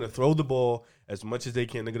 They're going to throw the ball as much as they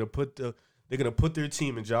can. They're going to put their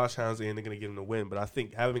team in Josh Allen's hand. They're going to get him to win. But I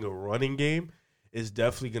think having a running game is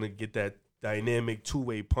definitely going to get that dynamic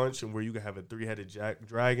two-way punch, and where you can have a three-headed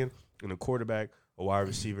dragon and a quarterback, a wide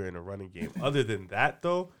receiver, and a running game. Other than that,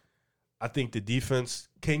 though, I think the defense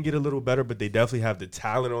can get a little better, but they definitely have the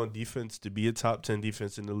talent on defense to be a top 10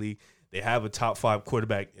 defense in the league. They have a top 5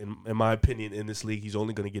 quarterback, in my opinion, in this league. He's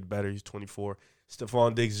only going to get better. He's 24.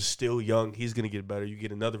 Stephon Diggs is still young. He's going to get better. You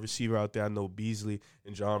get another receiver out there. I know Beasley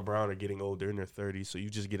and John Brown are getting older in their 30s, so you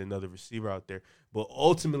just get another receiver out there. But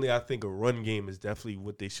ultimately, I think a run game is definitely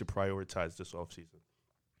what they should prioritize this offseason.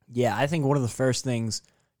 Yeah, I think one of the first things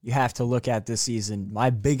you have to look at this season, my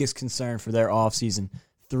biggest concern for their offseason,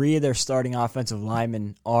 3 of their starting offensive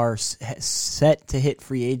linemen are set to hit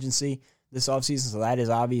free agency this offseason, so that is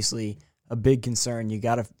obviously a big concern. You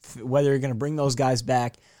got to, whether you're going to bring those guys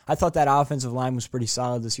back. I thought that offensive line was pretty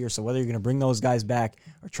solid this year, so whether you're going to bring those guys back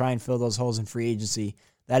or try and fill those holes in free agency,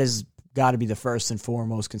 that has got to be the first and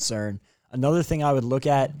foremost concern. Another thing I would look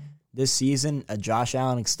at this season, a Josh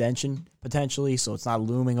Allen extension potentially, so it's not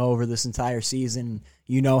looming over this entire season.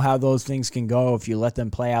 You know how those things can go if you let them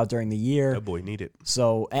play out during the year. That boy need it.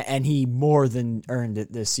 So, and he more than earned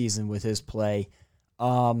it this season with his play.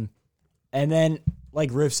 And then, like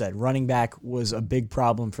Riv said, running back was a big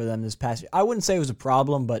problem for them this past year. I wouldn't say it was a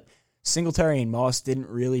problem, but Singletary and Moss didn't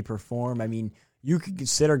really perform. I mean, you could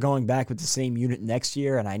consider going back with the same unit next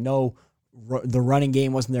year. And I know the running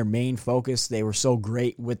game wasn't their main focus. They were so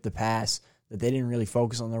great with the pass that they didn't really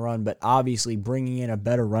focus on the run. But obviously bringing in a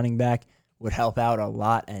better running back would help out a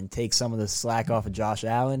lot and take some of the slack off of Josh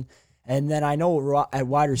Allen. And then I know at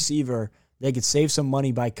wide receiver, they could save some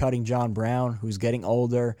money by cutting John Brown, who's getting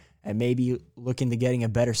older, and maybe looking to getting a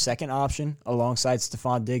better second option alongside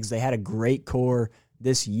Stephon Diggs. They had a great core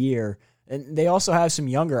this year. And they also have some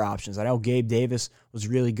younger options. I know Gabe Davis was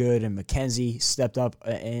really good, and McKenzie stepped up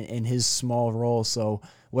in his small role. So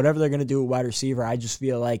whatever they're going to do at wide receiver, I just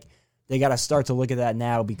feel like they got to start to look at that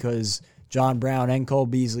now because John Brown and Cole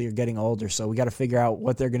Beasley are getting older. So we got to figure out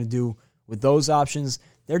what they're going to do with those options.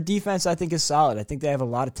 Their defense, I think, is solid. I think they have a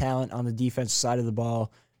lot of talent on the defensive side of the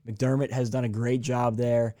ball. McDermott has done a great job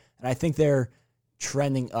there, and I think they're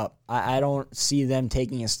trending up. I don't see them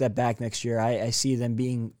taking a step back next year. I see them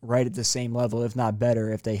being right at the same level, if not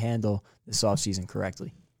better, if they handle this offseason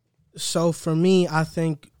correctly. So for me, I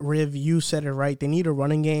think, Riv, you said it right. They need a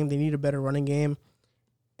running game. They need a better running game.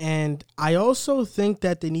 And I also think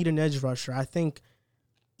that they need an edge rusher. I think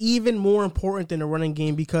even more important than a running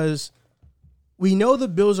game because we know the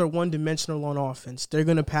Bills are one-dimensional on offense. They're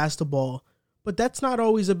going to pass the ball. But that's not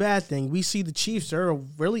always a bad thing. We see the Chiefs, they're a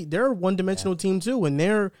one-dimensional team too, and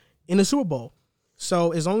they're in the Super Bowl.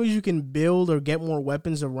 So as long as you can build or get more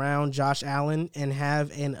weapons around Josh Allen and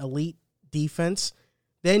have an elite defense,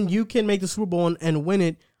 then you can make the Super Bowl and win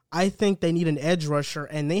it. I think they need an edge rusher,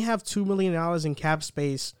 and they have $2 million in cap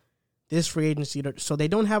space this free agency, so they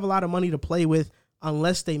don't have a lot of money to play with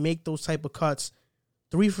unless they make those type of cuts.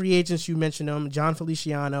 3 free agents, you mentioned them, John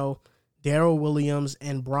Feliciano, Darrell Williams,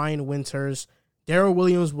 and Brian Winters. Darrell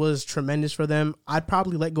Williams was tremendous for them. I'd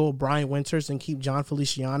probably let go of Brian Winters and keep John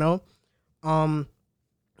Feliciano.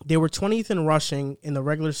 They were 20th in rushing in the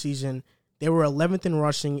regular season. They were 11th in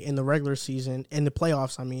rushing in the regular season, in the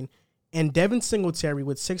playoffs, I mean. And Devin Singletary,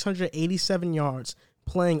 with 687 yards,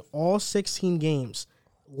 playing all 16 games,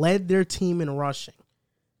 led their team in rushing.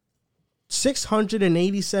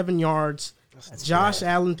 687 yards. That's Josh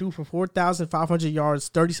Allen threw for 4,500 yards,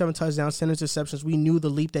 37 touchdowns, 10 interceptions. We knew the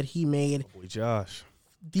leap that he made. Boy, Josh.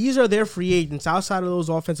 These are their free agents outside of those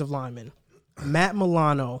offensive linemen. Matt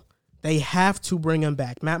Milano, they have to bring him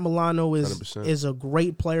back. Matt Milano is a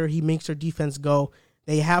great player. He makes their defense go.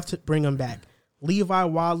 They have to bring him back. Levi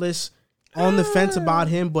Wallace, on the fence about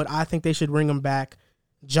him, but I think they should bring him back.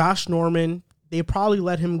 Josh Norman, they probably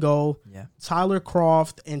let him go. Yeah. Tyler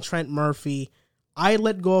Kroft and Trent Murphy. I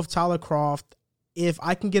let go of Tyler Kroft. If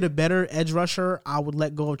I can get a better edge rusher, I would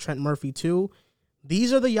let go of Trent Murphy too.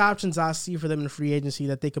 These are the options I see for them in free agency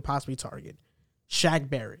that they could possibly target. Shaq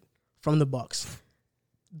Barrett from the Bucs.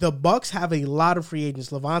 The Bucs have a lot of free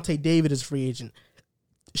agents. Levante David is a free agent.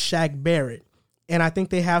 Shaq Barrett. And I think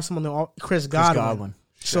they have some on the Chris Godwin.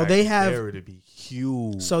 So they have Barrett would be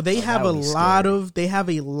huge. So they have the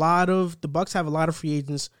Bucs have a lot of free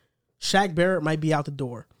agents. Shaq Barrett might be out the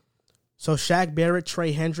door. So Shaq Barrett,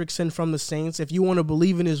 Trey Hendrickson from the Saints. If you want to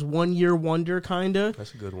believe in his one-year wonder, kind of.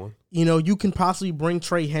 That's a good one. You know, you can possibly bring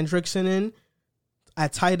Trey Hendrickson in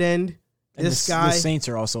at tight end. And the Saints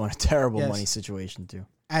are also in a terrible money situation too.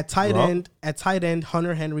 At tight end,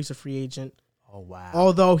 Hunter Henry's a free agent. Oh wow!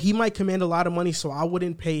 Although he might command a lot of money, so I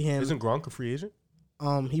wouldn't pay him. Isn't Gronk a free agent?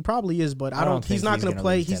 He probably is, but I don't. He's not going to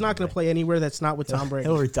play. He's not going to play anywhere that's not with Tom Brady.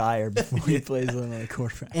 He'll retire before he plays another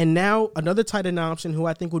quarterback. And now another tight end option who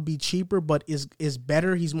I think would be cheaper, but is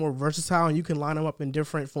better. He's more versatile, and you can line him up in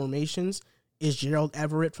different formations. Is Gerald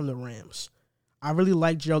Everett from the Rams? I really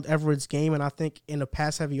like Gerald Everett's game, and I think in a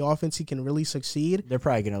pass-heavy offense he can really succeed. They're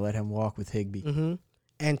probably going to let him walk with Higbee. Mm-hmm.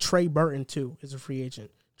 And Trey Burton too is a free agent.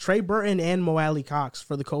 Trey Burton and Mo Alley Cox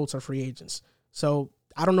for the Colts are free agents. So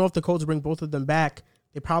I don't know if the Colts bring both of them back.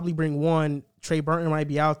 They probably bring one. Trey Burton might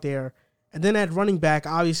be out there. And then at running back,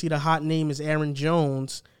 obviously the hot name is Aaron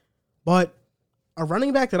Jones. But a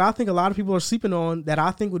running back that I think a lot of people are sleeping on that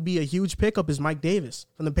I think would be a huge pickup is Mike Davis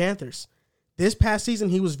from the Panthers. This past season,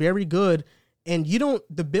 he was very good. And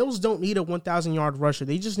the Bills don't need a 1,000-yard rusher.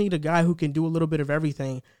 They just need a guy who can do a little bit of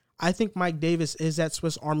everything. I think Mike Davis is that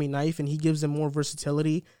Swiss Army knife, and he gives them more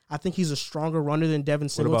versatility. I think he's a stronger runner than Devin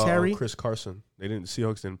Singletary. What about Chris Carson?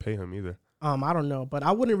 Seahawks didn't pay him either. I don't know, but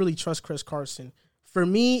I wouldn't really trust Chris Carson. For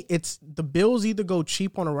me, it's the Bills either go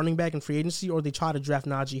cheap on a running back in free agency or they try to draft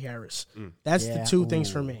Najee Harris. That's the two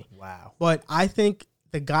things for me. Wow. But I think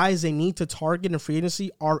the guys they need to target in free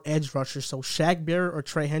agency are edge rushers. So Shaq Barrett or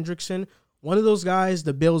Trey Hendrickson, one of those guys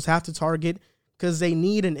the Bills have to target because they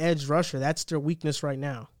need an edge rusher. That's their weakness right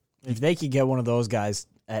now. If they could get one of those guys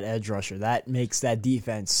at edge rusher, that makes that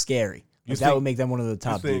defense scary. That would make them one of the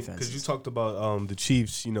top defenses. Because you talked about the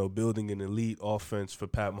Chiefs, building an elite offense for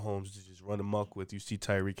Pat Mahomes to just run amok with. You see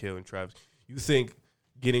Tyreek Hill and Travis. You think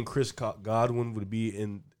getting Chris Godwin would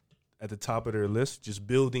be at the top of their list, just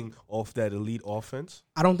building off that elite offense?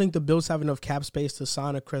 I don't think the Bills have enough cap space to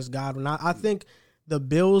sign a Chris Godwin. I think the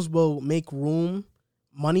Bills will make room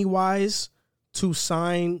money-wise to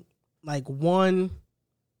sign like one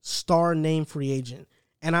star name free agent.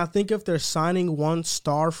 And I think if they're signing one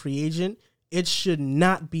star free agent, it should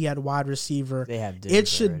not be at wide receiver. It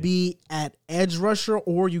should be at edge rusher,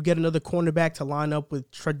 or you get another cornerback to line up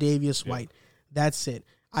with Tre'Davious White. That's it.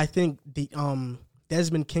 I think the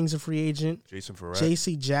Desmond King's a free agent. Jason Verrett.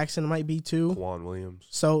 J.C. Jackson might be too. Quan Williams.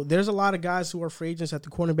 So there's a lot of guys who are free agents at the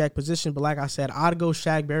cornerback position. But like I said, I'd go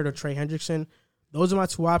Shaq Barrett or Trey Hendrickson. Those are my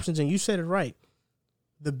two options. And you said it right.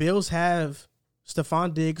 The Bills have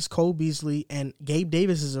Stephon Diggs, Cole Beasley, and Gabe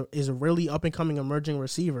Davis is a really up-and-coming emerging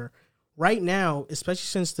receiver. Right now, especially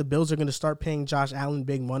since the Bills are going to start paying Josh Allen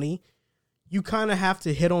big money, you kind of have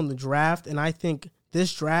to hit on the draft. And I think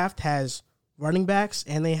this draft has running backs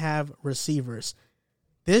and they have receivers.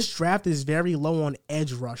 This draft is very low on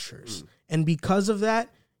edge rushers. And because of that,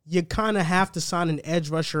 you kind of have to sign an edge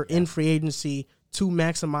rusher in free agency to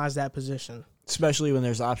maximize that position. Especially when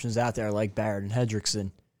there's options out there like Barrett and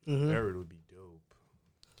Hendrickson. Barrett would be dope.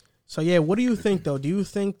 So, yeah, what do you think, though? Do you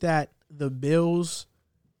think that the Bills,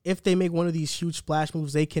 if they make one of these huge splash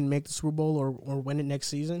moves, they can make the Super Bowl or win it next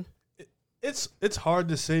season? It's hard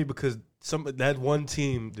to say because that one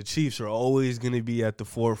team, the Chiefs, are always going to be at the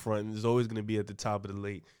forefront and is always going to be at the top of the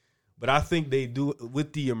league. But I think they do,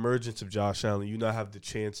 with the emergence of Josh Allen, you now have the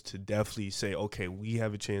chance to definitely say, okay, we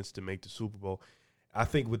have a chance to make the Super Bowl. I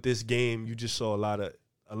think with this game, you just saw a lot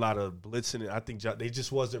of blitzing. I think they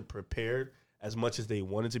just wasn't prepared as much as they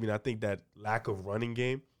wanted to be. And I think that lack of running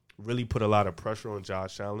game really put a lot of pressure on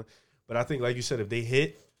Josh Allen. But I think, like you said, if they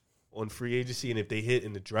hit on free agency and if they hit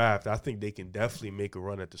in the draft, I think they can definitely make a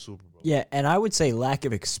run at the Super Bowl. Yeah, and I would say lack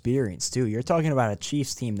of experience, too. You're talking about a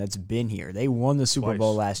Chiefs team that's been here. They won the Super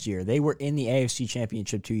Bowl last year. They were in the AFC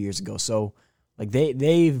Championship 2 years ago. So, like,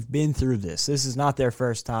 they've been through this. This is not their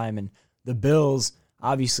first time. And the Bills,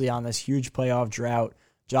 obviously, on this huge playoff drought.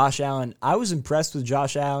 Josh Allen, I was impressed with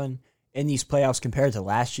Josh Allen in these playoffs compared to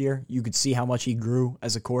last year. You could see how much he grew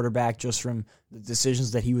as a quarterback just from the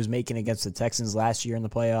decisions that he was making against the Texans last year in the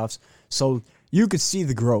playoffs. So you could see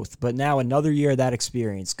the growth. But now another year of that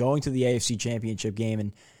experience, going to the AFC Championship game.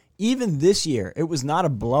 And even this year, it was not a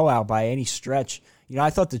blowout by any stretch. I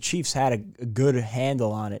thought the Chiefs had a good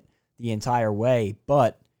handle on it the entire way.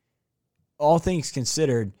 But all things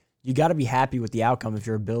considered, you got to be happy with the outcome if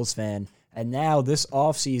you're a Bills fan. And now this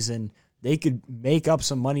offseason, they could make up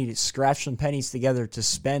some money to scratch some pennies together to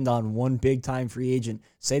spend on one big-time free agent.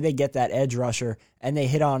 Say they get that edge rusher and they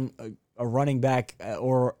hit on a running back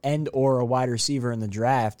or a wide receiver in the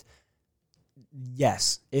draft.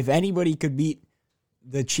 Yes, if anybody could beat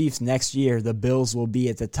the Chiefs next year, the Bills will be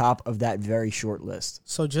at the top of that very short list.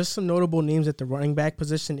 So just some notable names at the running back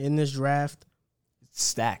position in this draft. It's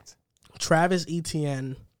stacked. Travis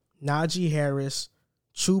Etienne, Najee Harris,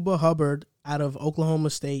 Chuba Hubbard out of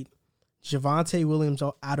Oklahoma State, Javonte Williams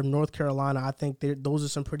out of North Carolina. I think those are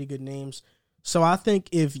some pretty good names. So I think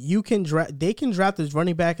if you can they can draft this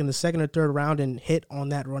running back in the second or third round and hit on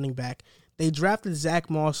that running back. They drafted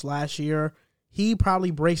Zach Moss last year. He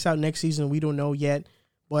probably breaks out next season. We don't know yet.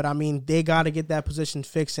 But, I mean, they got to get that position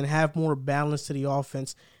fixed and have more balance to the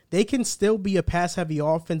offense. They can still be a pass-heavy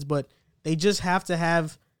offense, but they just have to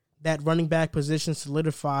have that running back position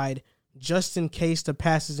solidified just in case the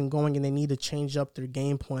pass isn't going and they need to change up their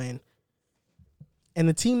game plan. And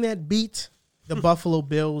the team that beat the Buffalo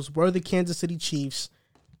Bills were the Kansas City Chiefs.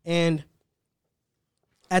 And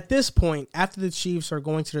at this point, after the Chiefs are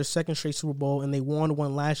going to their second straight Super Bowl and they won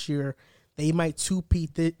one last year, they might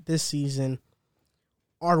two-peat this season.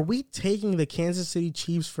 Are we taking the Kansas City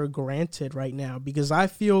Chiefs for granted right now? Because I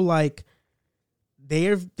feel like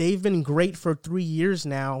they've been great for 3 years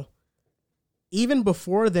now. Even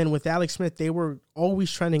before then, with Alex Smith, they were always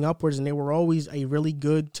trending upwards, and they were always a really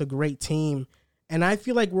good to great team. And I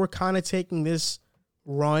feel like we're kind of taking this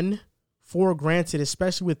run for granted,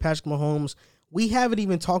 especially with Patrick Mahomes. We haven't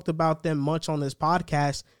even talked about them much on this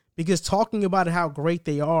podcast because talking about how great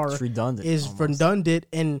they are is redundant.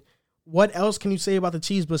 And what else can you say about the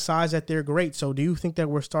Chiefs besides that they're great? So do you think that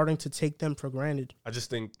we're starting to take them for granted? I just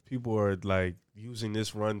think people are like using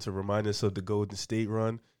this run to remind us of the Golden State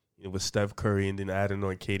run, with Steph Curry and then adding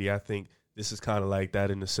on KD. I think this is kind of like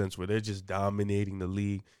that in the sense where they're just dominating the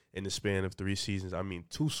league in the span of 3 seasons. I mean,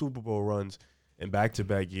 2 Super Bowl runs in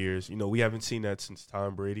back-to-back years. We haven't seen that since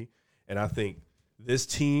Tom Brady. And I think this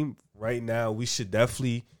team right now, we should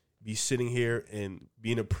definitely be sitting here and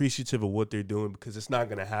being appreciative of what they're doing because it's not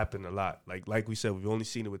going to happen a lot. Like we said, we've only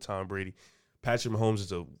seen it with Tom Brady. Patrick Mahomes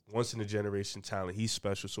is a once-in-a-generation talent. He's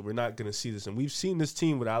special, so we're not going to see this. And we've seen this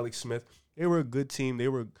team with Alex Smith. They were a good team. They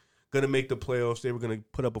were going to make the playoffs. They were going to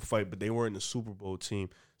put up a fight, but they weren't the Super Bowl team.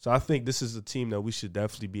 So I think this is a team that we should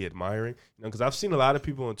definitely be admiring. Because I've seen a lot of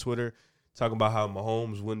people on Twitter talking about how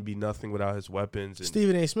Mahomes wouldn't be nothing without his weapons. And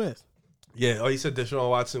Stephen A. Smith. Yeah. Oh, he said Deshaun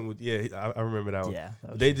Watson would. Yeah, I remember that one. Yeah,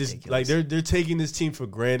 that was they ridiculous. just like they're taking this team for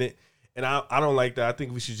granted, and I don't like that. I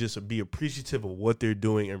think we should just be appreciative of what they're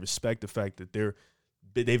doing and respect the fact that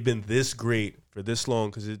they've been this great for this long.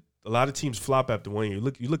 Because a lot of teams flop after 1 year.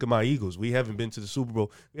 You look at my Eagles. We haven't been to the Super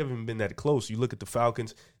Bowl. We haven't even been that close. You look at the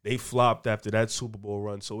Falcons. They flopped after that Super Bowl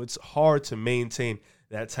run. So it's hard to maintain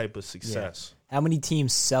that type of success. How many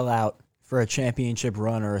teams sell out for a championship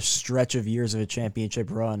run or a stretch of years of a championship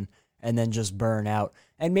run and then just burn out?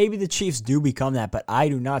 And maybe the Chiefs do become that, but I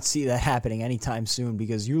do not see that happening anytime soon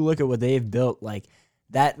because you look at what they've built, like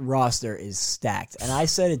that roster is stacked. And I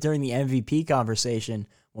said it during the MVP conversation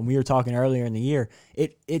when we were talking earlier in the year.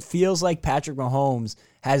 It feels like Patrick Mahomes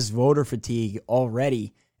has voter fatigue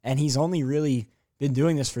already, and he's only really been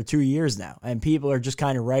doing this for 2 years now. And people are just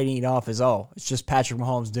kind of writing it off as, oh, it's just Patrick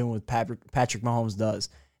Mahomes doing what Patrick Mahomes does.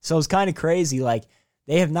 So it's kind of crazy. Like,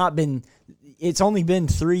 they have not been – it's only been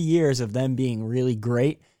 3 years of them being really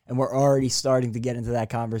great, and we're already starting to get into that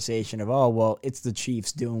conversation of, oh, well, it's the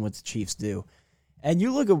Chiefs doing what the Chiefs do. And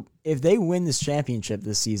you look at if they win this championship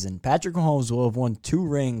this season, Patrick Mahomes will have won 2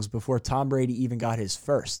 rings before Tom Brady even got his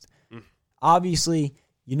first. Obviously,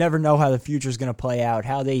 you never know how the future is going to play out,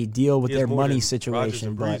 how they deal with their money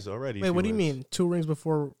situation. But already, wait, what do you mean? 2 rings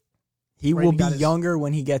before he Brady will be got his- younger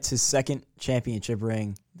when he gets his second championship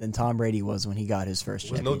ring than Tom Brady was when he got his first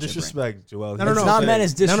With championship no disrespect, Joel. No, no, It's no. not meant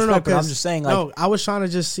as disrespect, but I'm 'cause- just saying, like, no, I was trying to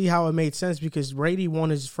just see how it made sense because Brady won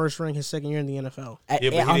his first ring his second year in the NFL. Yeah, but he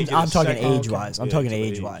didn't I'm get a talking second. age-wise. I'm Yeah, talking to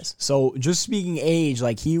age. age-wise. So just speaking age,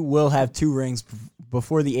 like he will have 2 rings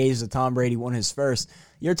before the age that Tom Brady won his first.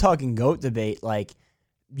 You're talking GOAT debate. Like,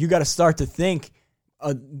 you got to start to think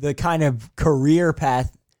the kind of career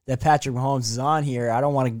path that Patrick Mahomes is on here. I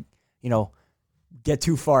don't want to, get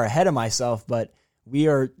too far ahead of myself, but we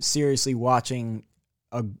are seriously watching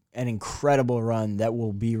an incredible run that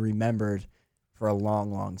will be remembered for a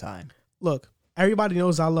long, long time. Look, everybody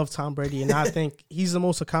knows I love Tom Brady, and I think he's the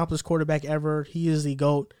most accomplished quarterback ever. He is the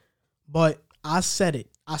GOAT. But I said it.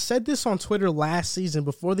 I said this on Twitter last season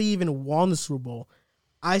before they even won the Super Bowl.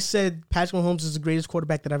 I said Patrick Mahomes is the greatest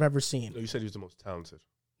quarterback that I've ever seen. No, you said he was the most talented.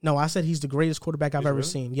 No, I said he's the greatest quarterback I've ever really?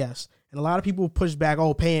 seen. Yes. And a lot of people push back,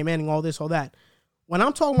 oh, Peyton Manning, all this, all that. When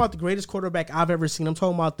I'm talking about the greatest quarterback I've ever seen, I'm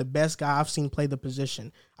talking about the best guy I've seen play the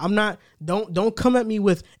position. I'm not, don't come at me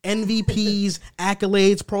with MVPs,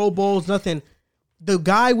 accolades, Pro Bowls, nothing. The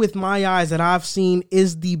guy with my eyes that I've seen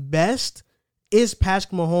is the best is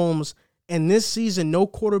Patrick Mahomes. And this season, no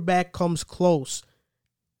quarterback comes close.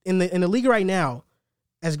 In the league right now,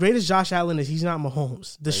 as great as Josh Allen is, he's not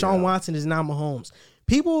Mahomes. Deshaun Watson is not Mahomes.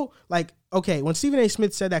 People, like, okay, when Stephen A.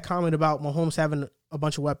 Smith said that comment about Mahomes having a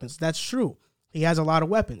bunch of weapons, that's true. He has a lot of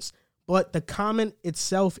weapons. But the comment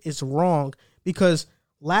itself is wrong because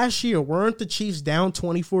last year, weren't the Chiefs down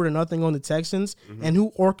 24-0 on the Texans? Mm-hmm. And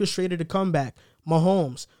who orchestrated a comeback?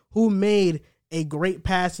 Mahomes, who made a great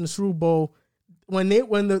pass in the Super Bowl. When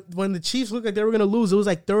the Chiefs looked like they were going to lose, it was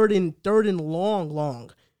like third and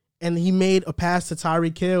long. And he made a pass to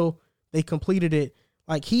Tyreek Hill. They completed it.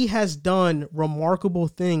 Like, he has done remarkable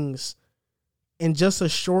things in just a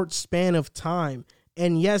short span of time.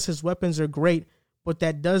 And yes, his weapons are great, but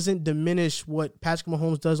that doesn't diminish what Patrick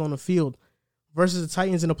Mahomes does on the field versus the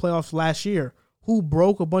Titans in the playoffs last year, who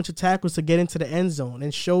broke a bunch of tackles to get into the end zone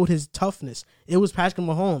and showed his toughness. It was Patrick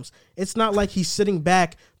Mahomes. It's not like he's sitting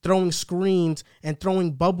back throwing screens and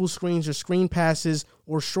throwing bubble screens or screen passes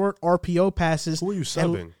or short RPO passes. Who are you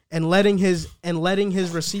subbing? And letting his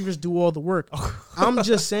receivers do all the work. I'm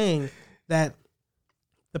just saying that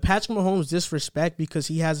the Patrick Mahomes disrespect because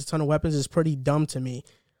he has a ton of weapons is pretty dumb to me.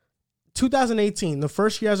 2018, the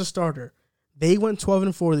first year as a starter, they went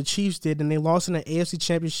 12-4. The Chiefs did, and they lost in the AFC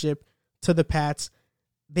Championship to the Pats.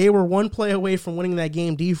 They were one play away from winning that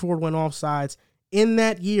game. Dee Ford went offsides. In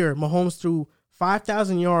that year, Mahomes threw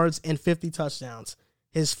 5,000 yards and 50 touchdowns.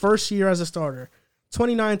 His first year as a starter.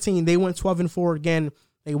 2019, they went 12-4 again.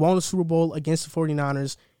 They won the Super Bowl against the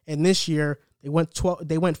 49ers. And this year, they went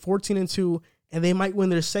 14-2, and they might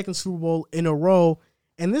win their second Super Bowl in a row.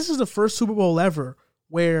 And this is the first Super Bowl ever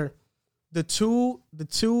where the two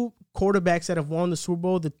quarterbacks that have won the Super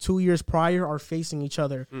Bowl the 2 years prior are facing each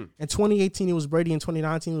other. In 2018, it was Brady. In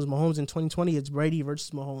 2019, it was Mahomes. In 2020, it's Brady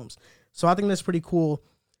versus Mahomes. So I think that's pretty cool.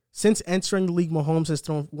 Since entering the league, Mahomes has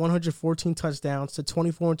thrown 114 touchdowns to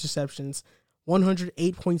 24 interceptions,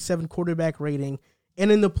 108.7 quarterback rating.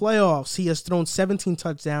 And in the playoffs, he has thrown 17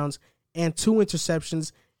 touchdowns and 2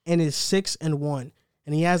 interceptions and is 6-1.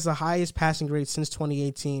 And he has the highest passing grade since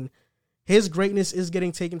 2018. His greatness is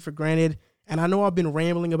getting taken for granted. And I know I've been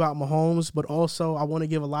rambling about Mahomes, but also I want to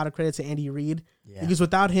give a lot of credit to Andy Reid. Yeah. Because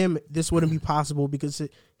without him, this wouldn't be possible because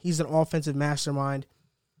he's an offensive mastermind.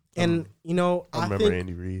 And, you know, I think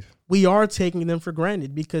Andy Reid. We are taking them for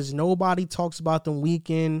granted because nobody talks about them week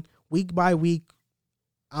by week.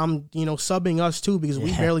 I'm, subbing us too because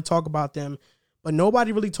we barely talk about them. But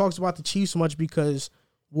nobody really talks about the Chiefs much because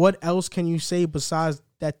what else can you say besides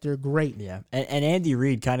that they're great? Yeah, and Andy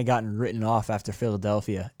Reid kind of gotten written off after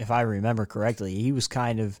Philadelphia, if I remember correctly. He was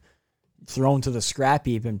kind of thrown to the scrap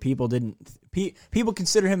heap, and people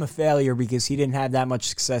consider him a failure because he didn't have that much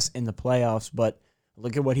success in the playoffs. But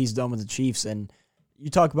look at what he's done with the Chiefs. And you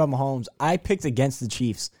talk about Mahomes. I picked against the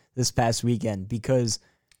Chiefs this past weekend because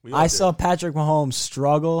I saw Patrick Mahomes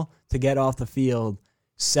struggle to get off the field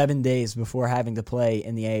 7 days before having to play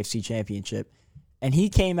in the AFC Championship. And he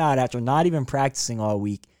came out after not even practicing all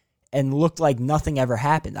week and looked like nothing ever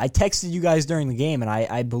happened. I texted you guys during the game, and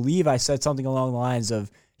I believe I said something along the lines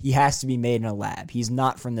of, he has to be made in a lab. He's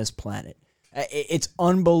not from this planet. It's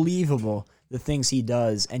unbelievable the things he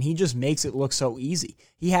does, and he just makes it look so easy.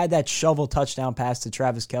 He had that shovel touchdown pass to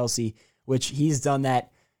Travis Kelce, which he's done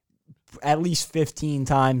that at least 15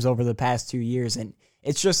 times over the past 2 years, and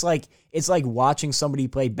it's just like watching somebody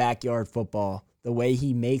play backyard football. The way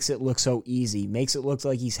he makes it look so easy, makes it look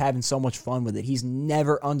like he's having so much fun with it. He's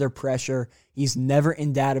never under pressure. He's never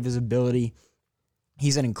in doubt of his ability.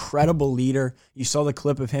 He's an incredible leader. You saw the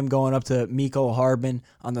clip of him going up to Mecole Hardman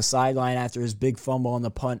on the sideline after his big fumble on the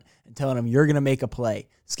punt and telling him, you're going to make a play.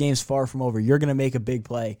 This game's far from over. You're going to make a big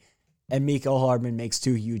play. And Mecole Hardman makes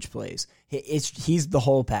 2 huge plays. He's the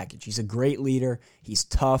whole package. He's a great leader. He's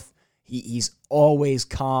tough. He's always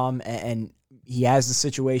calm, and he has the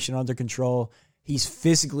situation under control. He's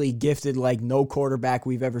physically gifted like no quarterback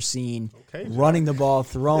we've ever seen. Okay, running the ball,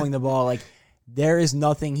 throwing the ball. Like, there is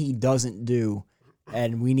nothing he doesn't do,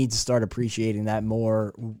 and we need to start appreciating that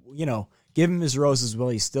more. Give him his roses while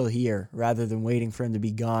he's still here rather than waiting for him to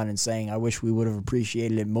be gone and saying, I wish we would have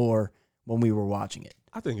appreciated it more when we were watching it.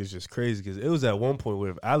 I think it's just crazy because it was at one point where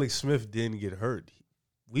if Alex Smith didn't get hurt,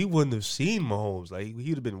 we wouldn't have seen Mahomes. Like,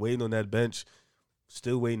 he'd have been waiting on that bench,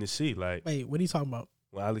 still waiting to see. Like, wait, what are you talking about?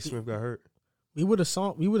 When Alex Smith got hurt.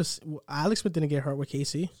 Alex Smith didn't get hurt with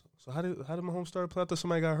KC. So how did Mahomes start playing after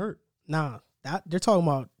somebody got hurt? Nah, they're talking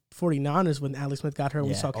about 49ers when Alex Smith got hurt.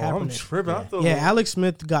 We saw Kaepernick. I'm tripping. Yeah, Alex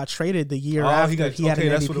Smith got traded the year after he had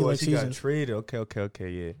an MVP-like season. He got traded. Okay,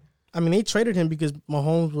 yeah. I mean, they traded him because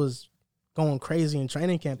Mahomes was going crazy in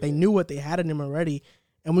training camp. They knew what they had in him already.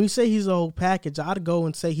 And when you say he's a whole package, I'd go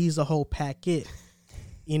and say he's a whole packet.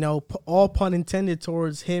 All pun intended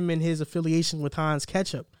towards him and his affiliation with Heinz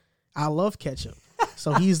Ketchup. I love ketchup.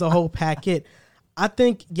 So he's the whole packet. I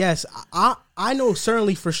think, yes, I know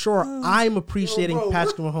certainly for sure I'm appreciating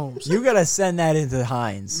Patrick Mahomes. You got to send that into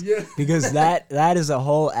Heinz because that is a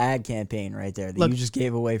whole ad campaign right there that you just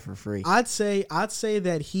gave away for free. I'd say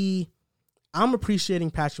that I'm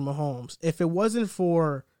appreciating Patrick Mahomes. If it wasn't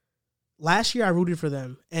for last year, I rooted for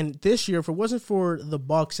them. And this year, if it wasn't for the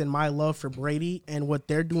Bucs and my love for Brady and what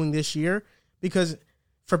they're doing this year, because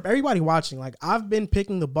for everybody watching, like, I've been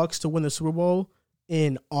picking the Bucs to win the Super Bowl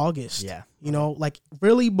in August. Yeah.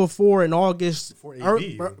 Really before in August. Before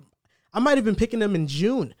AB. I might have been picking them in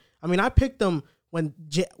June. I mean, I picked them when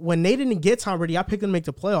they didn't get Tom Brady. I picked them to make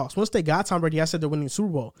the playoffs. Once they got Tom Brady, I said they're winning the Super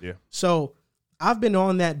Bowl. Yeah. So I've been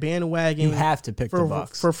on that bandwagon. You have to pick the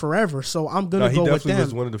Bucs for forever. So I'm going to go with them. He definitely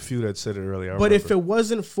was one of the few that said it earlier. But if it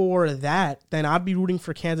wasn't for that, then I'd be rooting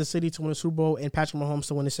for Kansas City to win the Super Bowl and Patrick Mahomes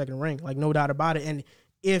to win his second ring. Like, no doubt about it. And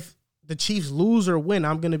if the Chiefs lose or win,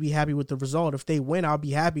 I'm going to be happy with the result. If they win, I'll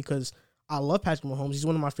be happy because I love Patrick Mahomes. He's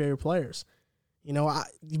one of my favorite players.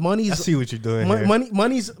 Money's. I see what you're doing here.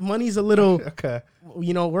 Money's a little. Okay.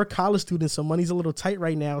 We're college students, so money's a little tight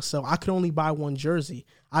right now. So I could only buy one jersey.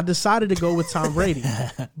 I decided to go with Tom Brady,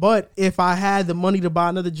 but if I had the money to buy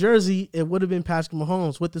another jersey, it would have been Patrick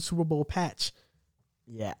Mahomes with the Super Bowl patch.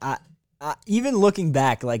 Yeah, even looking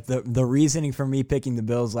back, like the reasoning for me picking the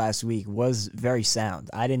Bills last week was very sound.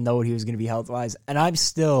 I didn't know what he was going to be health-wise, and I'm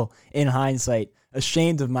still, in hindsight,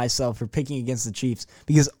 ashamed of myself for picking against the Chiefs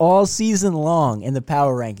because all season long in the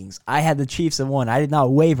power rankings, I had the Chiefs at 1. I did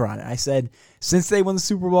not waver on it. I said, since they won the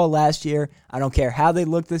Super Bowl last year, I don't care how they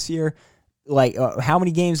look this year, like how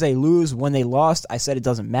many games they lose, when they lost, I said it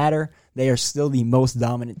doesn't matter. They are still the most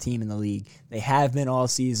dominant team in the league. They have been all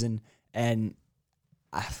season, and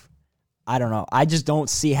I don't know. I just don't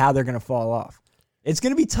see how they're going to fall off. It's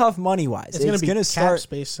going to be tough money wise. It's going to start.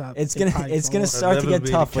 It's going to start to get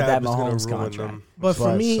tough with that Mahomes contract. But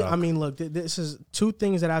for me, I mean, look, this is two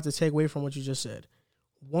things that I have to take away from what you just said.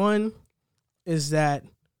 One is that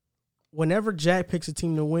whenever Jack picks a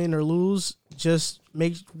team to win or lose, just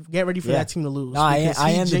get ready for that team to lose. No, I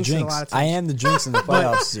am the jinx. I am the jinx in the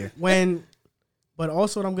playoffs here. But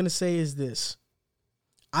also what I'm going to say is this: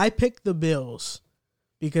 I picked the Bills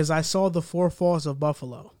because I saw the 4 falls of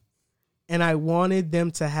Buffalo. And I wanted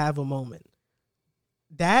them to have a moment.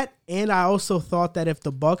 That, and I also thought that if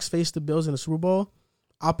the Bucs face the Bills in the Super Bowl,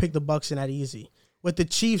 I'll pick the Bucs in that easy. With the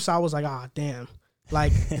Chiefs, I was like, damn.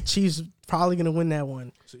 Like, the Chiefs probably going to win that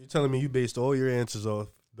one. So you're telling me you based all your answers off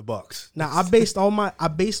the Bucs? Now, I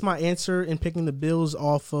based my answer in picking the Bills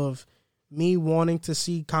off of me wanting to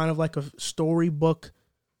see kind of like a storybook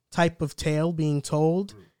type of tale being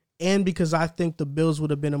told. And because I think the Bills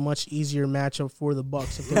would have been a much easier matchup for the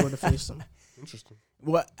Bucs if they were to face them. Interesting.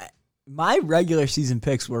 Well, my regular season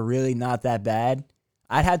picks were really not that bad.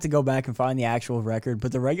 I'd had to go back and find the actual record,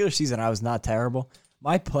 but the regular season I was not terrible.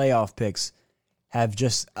 My playoff picks have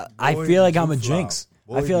just I feel like I'm a jinx.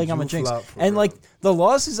 I feel like I'm a jinx. And like the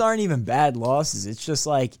losses aren't even bad losses. It's just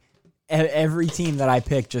like every team that I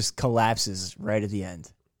pick just collapses right at the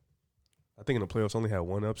end. I think in the playoffs I only had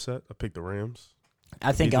one upset. I picked the Rams.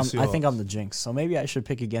 I think I'm the jinx. So maybe I should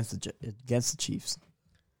pick against the Chiefs.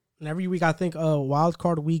 And every week I think wild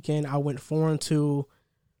card weekend I went 4-2.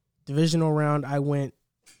 Divisional round I went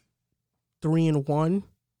 3-1,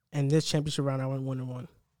 and this championship round I went 1-1.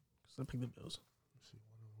 So I picked the Bills.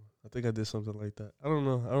 I think I did something like that. I don't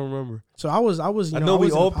know. I don't remember. So I was. I know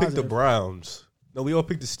we all picked the Browns. No, we all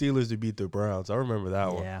picked the Steelers to beat the Browns. I remember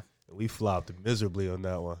that one. Yeah. And we flopped miserably on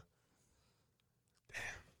that one.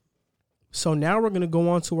 So now we're going to go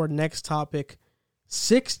on to our next topic.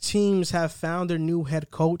 6 teams have found their new head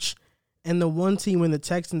coach, and the one team in the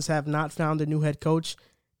Texans have not found their new head coach,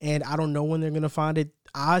 and I don't know when they're going to find it.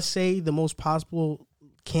 I say the most possible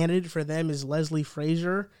candidate for them is Leslie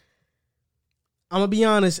Frazier. I'm going to be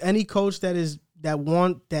honest, any coach that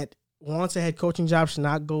wants a head coaching job should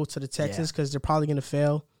not go to the Texans because they're probably going to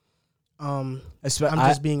fail. I'm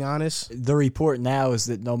just being honest. The report now is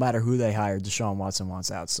that no matter who they hire, Deshaun Watson wants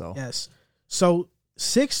out. So yes. So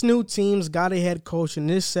 6 new teams got a head coach. In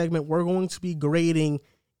this segment, we're going to be grading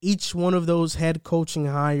each one of those head coaching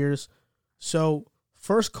hires. So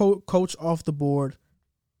first coach off the board,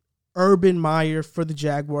 Urban Meyer for the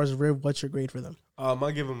Jaguars. Riv, what's your grade for them?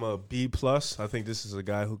 I give him a B+. I think this is a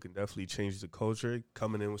guy who can definitely change the culture,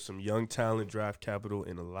 coming in with some young talent, draft capital,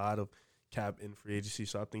 and a lot of cap in free agency.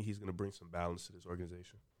 So I think he's going to bring some balance to this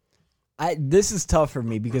organization. This is tough for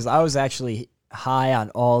me because I was actually high on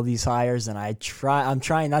all these hires, and I'm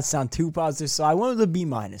trying not to sound too positive, so I went with a B-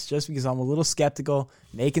 just because I'm a little skeptical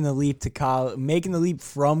making the leap to college, making the leap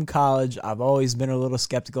from college. I've always been a little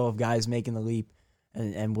skeptical of guys making the leap,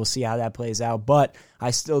 and we'll see how that plays out. But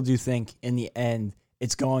I still do think in the end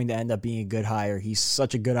it's going to end up being a good hire. He's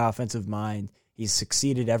such a good offensive mind. He's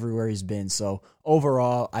succeeded everywhere he's been. So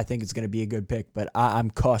overall, I think it's going to be a good pick, but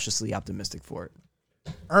I'm cautiously optimistic for it.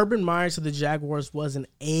 Urban Meyer to the Jaguars was an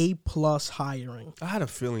A+ hiring. I had a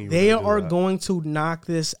feeling they are going to knock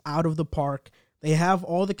this out of the park. They have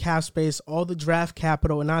all the cap space, all the draft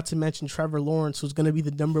capital, and not to mention Trevor Lawrence, who's going to be the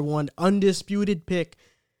number 1 undisputed pick.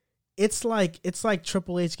 It's like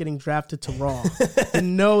Triple H getting drafted to Raw. You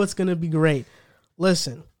know it's going to be great.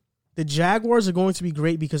 Listen, the Jaguars are going to be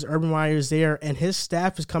great because Urban Meyer is there, and his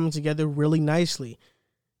staff is coming together really nicely.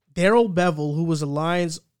 Darrell Bevell, who was the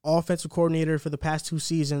Lions' offensive coordinator for the past 2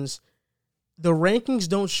 seasons, the rankings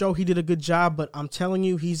don't show he did a good job, but I'm telling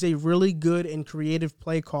you, he's a really good and creative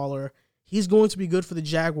play caller. He's going to be good for the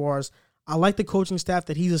Jaguars. I like the coaching staff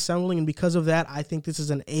that he's assembling, and because of that, I think this is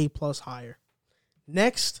an A+ hire.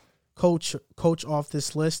 Next, coach off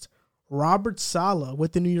this list, Robert Saleh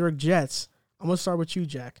with the New York Jets. I'm going to start with you,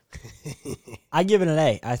 Jack. I give it an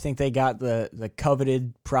A. I think they got the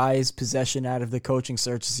coveted prize possession out of the coaching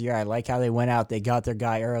search this year. I like how they went out. They got their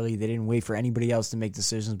guy early. They didn't wait for anybody else to make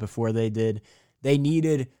decisions before they did. They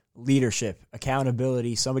needed leadership,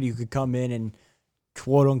 accountability, somebody who could come in and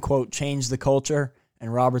quote-unquote change the culture.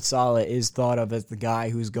 And Robert Saleh is thought of as the guy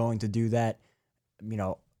who's going to do that.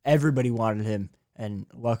 Everybody wanted him, and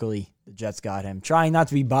luckily the Jets got him. Trying not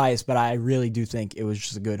to be biased, but I really do think it was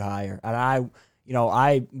just a good hire. And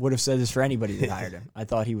I would have said this for anybody that hired him. I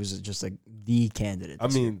thought he was just the candidate.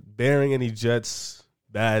 Bearing any Jets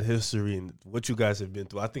bad history and what you guys have been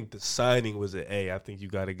through, I think the signing was an A. I think you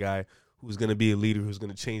got a guy who's going to be a leader, who's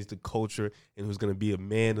going to change the culture, and who's going to be a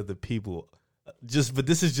man of the people. But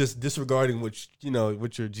this is just disregarding what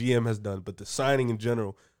your GM has done. But the signing in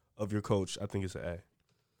general of your coach, I think it's an A.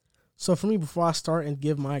 So for me, before I start and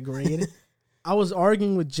give my grade, I was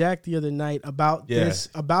arguing with Jack the other night about this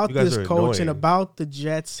coach annoying. And about the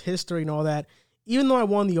Jets' history and all that. Even though I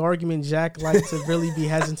won the argument, Jack liked to really be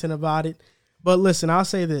hesitant about it. But listen, I'll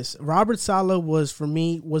say this: Robert Saleh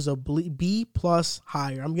was a B+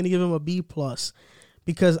 hire. I'm going to give him a B+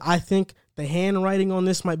 because I think the handwriting on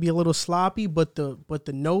this might be a little sloppy, but the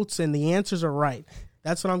notes and the answers are right.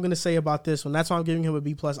 That's what I'm going to say about this one. That's why I'm giving him a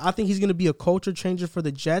B+. I think he's going to be a culture changer for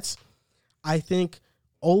the Jets. I think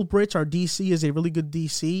Olbrich, our DC, is a really good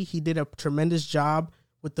DC. He did a tremendous job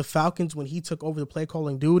with the Falcons when he took over the play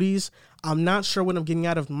calling duties. I'm not sure what I'm getting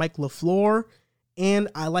out of Mike LaFleur. And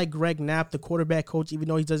I like Greg Knapp, the quarterback coach, even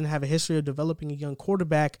though he doesn't have a history of developing a young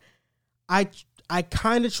quarterback. I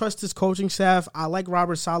kind of trust his coaching staff. I like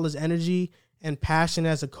Robert Saleh's energy and passion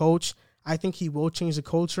as a coach. I think he will change the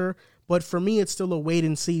culture. But for me, it's still a wait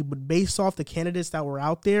and see. But based off the candidates that were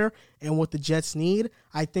out there and what the Jets need,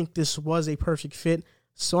 I think this was a perfect fit.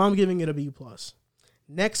 So I'm giving it a B+.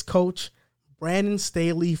 Next coach, Brandon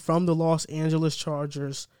Staley from the Los Angeles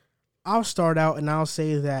Chargers. I'll start out and I'll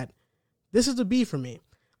say that this is a B for me.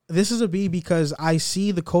 This is a B because I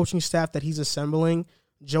see the coaching staff that he's assembling.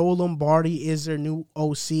 Joe Lombardi is their new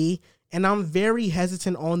OC, and I'm very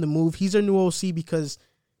hesitant on the move. He's their new OC because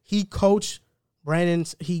he coached Brandon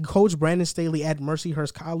Staley at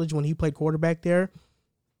Mercyhurst College when he played quarterback there.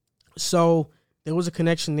 So there was a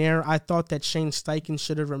connection there. I thought that Shane Steichen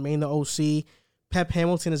should have remained the OC. Pep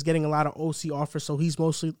Hamilton is getting a lot of OC offers, so he's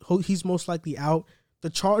most likely out. The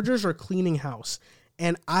Chargers are cleaning house,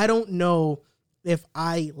 and I don't know if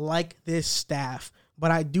I like this staff, but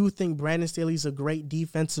I do think Brandon Staley's a great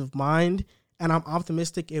defensive mind, and I'm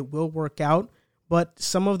optimistic it will work out. But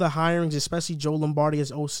some of the hirings, especially Joe Lombardi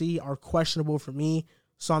as OC, are questionable for me,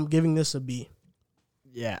 so I'm giving this a B.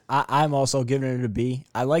 Yeah, I'm also giving it a B.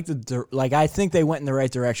 I think they went in the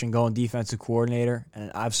right direction going defensive coordinator,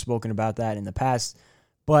 and I've spoken about that in the past.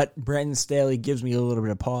 But Brandon Staley gives me a little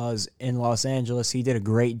bit of pause in Los Angeles. He did a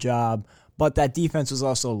great job, but that defense was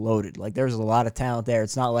also loaded. There's a lot of talent there.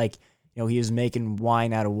 It's not like he was making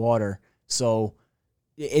wine out of water. So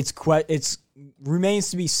it's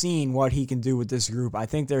remains to be seen what he can do with this group. I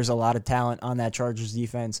think there's a lot of talent on that Chargers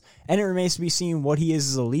defense, and it remains to be seen what he is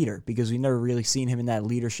as a leader because we've never really seen him in that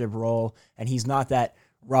leadership role, and he's not that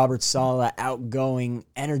Robert Saleh, outgoing,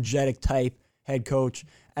 energetic type head coach.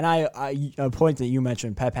 And a point that you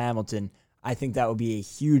mentioned, Pep Hamilton, I think that would be a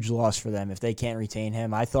huge loss for them if they can't retain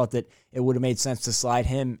him. I thought that it would have made sense to slide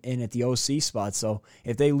him in at the OC spot, so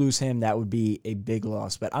if they lose him, that would be a big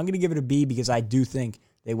loss. But I'm going to give it a B because I do think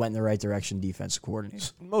they went in the right direction, defensive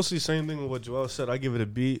coordinator. Mostly same thing with what Joel said. I give it a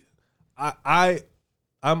B. I'm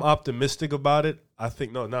optimistic about it. I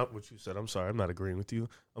think, no, not what you said. I'm sorry. I'm not agreeing with you.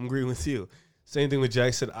 I'm agreeing with you. Same thing with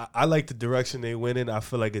Jackson. I like the direction they went in. I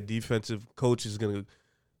feel like a defensive coach is going to,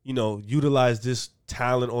 utilize this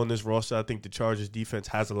talent on this roster. I think the Chargers defense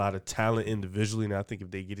has a lot of talent individually, and I think if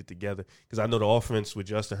they get it together, because I know the offense with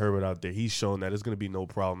Justin Herbert out there, he's shown that there's going to be no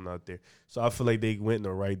problem out there. So I feel like they went in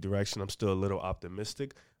the right direction. I'm still a little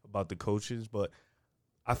optimistic about the coaches, but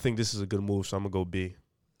I think this is a good move, so I'm going to go B.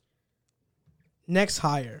 Next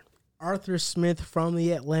hire, Arthur Smith from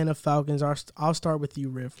the Atlanta Falcons. I'll start with you,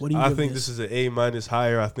 Riff. What do you give think this is an A-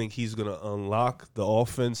 hire. I think he's going to unlock the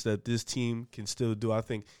offense that this team can still do. I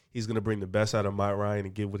think he's going to bring the best out of Matt Ryan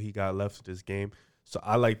and get what he got left of this game. So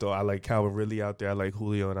I like Calvin Ridley out there. I like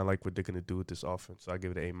Julio, and I like what they're going to do with this offense. So I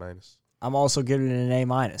give it an A-. I'm also giving it an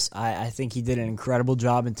A-. I think he did an incredible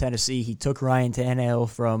job in Tennessee. He took Ryan Tannehill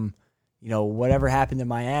from, whatever happened in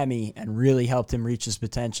Miami and really helped him reach his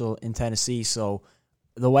potential in Tennessee. So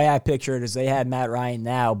the way I picture it is they had Matt Ryan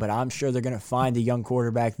now, but I'm sure they're going to find a young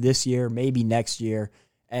quarterback this year, maybe next year,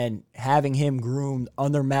 and having him groomed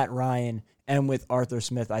under Matt Ryan and with Arthur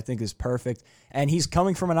Smith, I think is perfect. And he's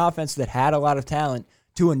coming from an offense that had a lot of talent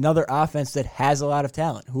to another offense that has a lot of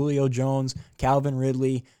talent. Julio Jones, Calvin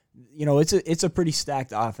Ridley, it's a pretty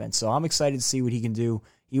stacked offense. So I'm excited to see what he can do.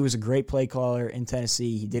 He was a great play caller in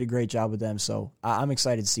Tennessee. He did a great job with them. So I'm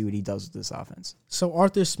excited to see what he does with this offense. So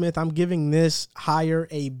Arthur Smith, I'm giving this hire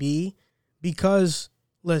a B because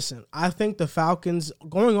Listen, I think the Falcons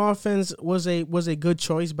going offense was a good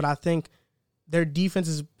choice, but I think their defense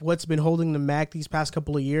is what's been holding them back these past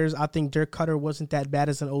couple of years. I think Dirk Cutter wasn't that bad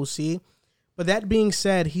as an OC. But that being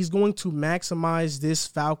said, he's going to maximize this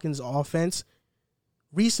Falcons offense.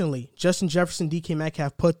 Recently, Justin Jefferson, DK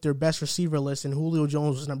Metcalf put their best receiver list, and Julio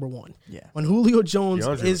Jones was number one. Yeah. When Julio Jones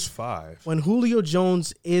was 5. When Julio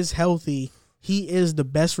Jones is healthy, he is the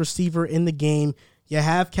best receiver in the game. You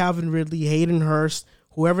have Calvin Ridley, Hayden Hurst,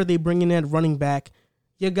 whoever they bring in at running back.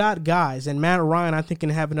 You got guys, and Matt Ryan, I think, can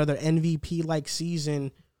have another MVP-like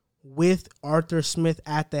season with Arthur Smith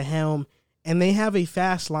at the helm. And they have a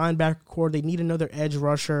fast linebacker core. They need another edge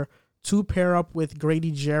rusher to pair up with Grady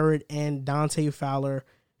Jarrett and Dante Fowler.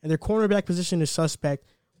 And their cornerback position is suspect.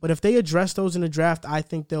 But if they address those in the draft, I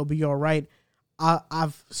think they'll be all right.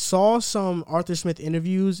 I've saw some Arthur Smith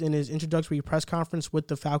interviews in his introductory press conference with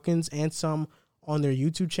the Falcons and some on their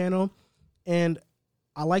YouTube channel. And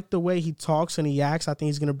I like the way he talks and he acts. I think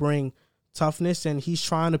he's going to bring toughness, and he's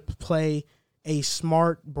trying to play a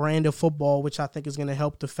smart brand of football, which I think is going to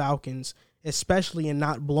help the Falcons, especially in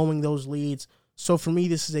not blowing those leads. So for me,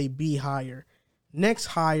 this is a B hire. Next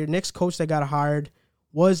coach that got hired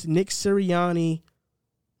was Nick Sirianni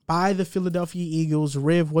by the Philadelphia Eagles.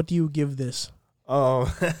 Riv, what do you give this? I'm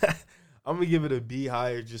going to give it a B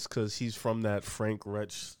hire just because he's from that Frank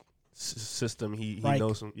Reich system. He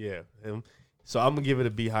knows him. Yeah, him. So I'm going to give it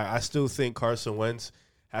a B hire. I still think Carson Wentz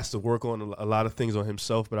has to work on a lot of things on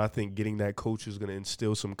himself, but I think getting that coach who's going to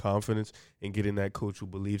instill some confidence and getting that coach who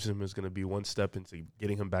believes in him is going to be one step into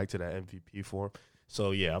getting him back to that MVP form.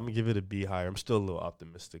 So, yeah, I'm going to give it a B higher. I'm still a little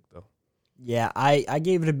optimistic, though. Yeah, I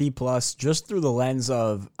gave it a B+ just through the lens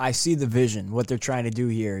of I see the vision, what they're trying to do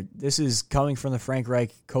here. This is coming from the Frank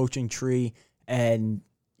Reich coaching tree, and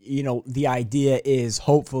you know, the idea is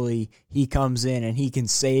hopefully he comes in and he can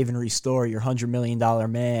save and restore your $100 million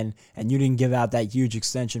man, and you didn't give out that huge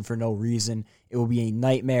extension for no reason. It will be a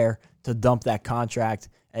nightmare to dump that contract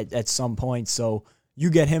at some point. So you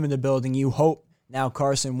get him in the building. You hope now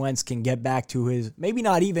Carson Wentz can get back to his, maybe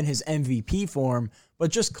not even his MVP form, but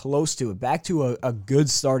just close to it, back to a good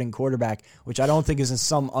starting quarterback, which I don't think is in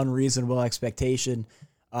some unreasonable expectation.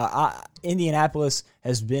 Indianapolis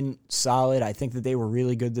has been solid. I think that they were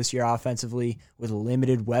really good this year offensively with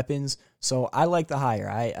limited weapons. So I like the hire.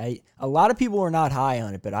 A lot of people are not high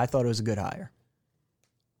on it, but I thought it was a good hire.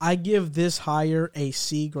 I give this hire a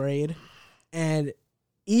C grade. And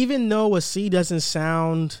even though a C doesn't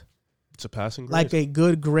sound it's a passing grade, like a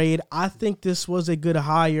good grade, I think this was a good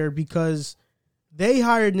hire because they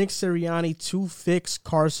hired Nick Sirianni to fix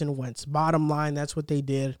Carson Wentz. Bottom line, that's what they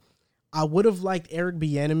did. I would have liked Eric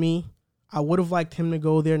Bieniemy. I would have liked him to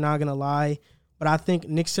go there, not going to lie. But I think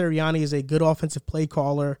Nick Sirianni is a good offensive play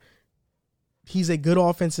caller. He's a good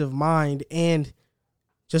offensive mind. And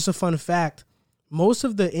just a fun fact, most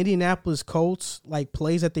of the Indianapolis Colts, like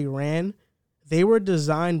plays that they ran, they were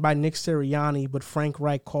designed by Nick Sirianni, but Frank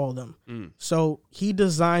Reich called them. So he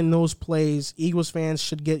designed those plays. Eagles fans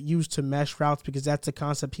should get used to mesh routes because that's a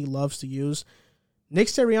concept he loves to use. Nick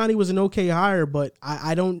Sirianni was an okay hire, but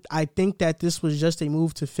I think that this was just a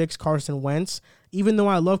move to fix Carson Wentz. Even though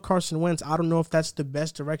I love Carson Wentz, I don't know if that's the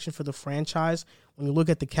best direction for the franchise when you look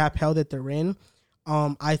at the cap hell that they're in.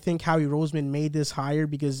 I think Howie Roseman made this hire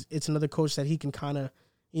because it's another coach that he can kind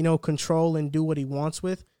of, control and do what he wants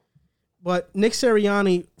with. But Nick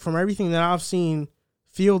Sirianni, from everything that I've seen,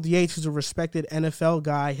 Field Yates, who's a respected NFL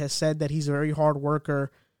guy, has said that he's a very hard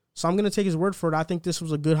worker. So I'm going to take his word for it. I think this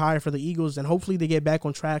was a good hire for the Eagles, and hopefully they get back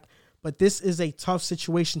on track. But this is a tough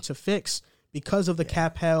situation to fix because of the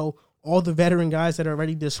cap hell, all the veteran guys that are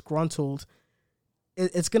already disgruntled.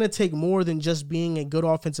 It's going to take more than just being a good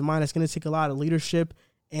offensive mind. It's going to take a lot of leadership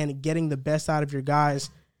and getting the best out of your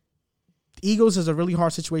guys. The Eagles is a really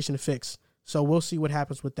hard situation to fix. So we'll see what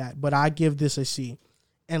happens with that. But I give this a C.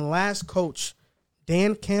 And last coach,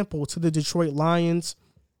 Dan Campbell to the Detroit Lions.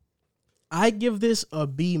 I give this a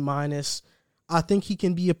B-. I think he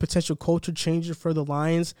can be a potential culture changer for the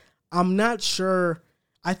Lions. I'm not sure.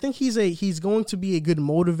 I think he's going to be a good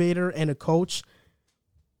motivator and a coach.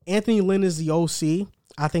 Anthony Lynn is the OC.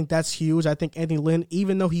 I think that's huge. I think Anthony Lynn,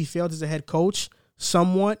 even though he failed as a head coach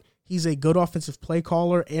somewhat, he's a good offensive play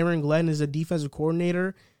caller. Aaron Glenn is a defensive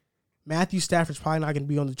coordinator. Matthew Stafford's probably not going to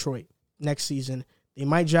be on Detroit next season. They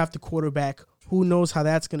might draft a quarterback. Who knows how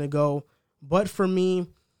that's going to go. But for me,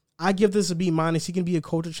 I give this a B-. He can be a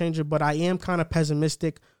culture changer, but I am kind of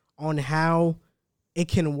pessimistic on how it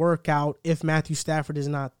can work out if Matthew Stafford is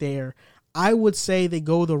not there. I would say they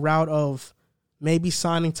go the route of maybe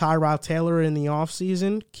signing Tyrod Taylor in the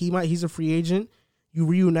offseason. He's a free agent. You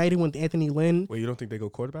reunited with Anthony Lynn. Wait, you don't think they go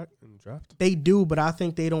quarterback in the draft? They do, but I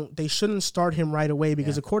think they shouldn't start him right away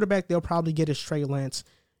because a quarterback they'll probably get is Trey Lance.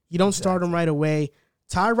 You don't start him right away.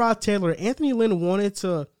 Tyrod Taylor, Anthony Lynn wanted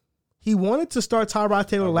to start Tyrod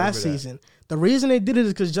Taylor last season. The reason they did it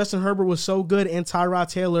is because Justin Herbert was so good and Tyrod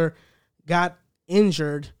Taylor got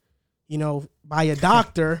injured, by a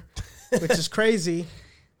doctor, which is crazy.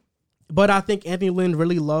 But I think Anthony Lynn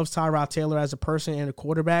really loves Tyrod Taylor as a person and a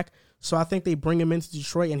quarterback. So I think they bring him into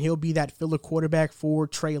Detroit, and he'll be that filler quarterback for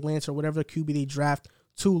Trey Lance or whatever the QB they draft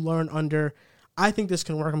to learn under. I think this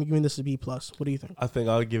can work. I'm giving this a B+. What do you think? I think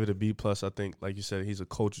I'll give it a B+. I think, like you said, he's a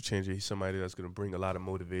culture changer. He's somebody that's going to bring a lot of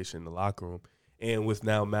motivation in the locker room. And with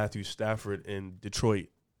now Matthew Stafford and Detroit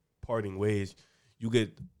parting ways, you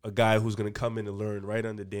get a guy who's going to come in and learn right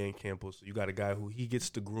under Dan Campbell. So you got a guy who he gets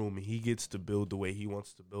to groom and he gets to build the way he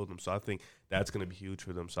wants to build them. So I think that's going to be huge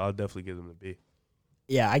for them. So I'll definitely give them a B.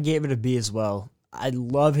 Yeah, I gave it a B as well. I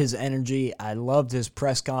love his energy. I loved his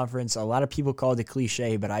press conference. A lot of people call it a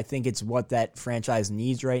cliche, but I think it's what that franchise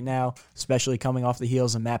needs right now, especially coming off the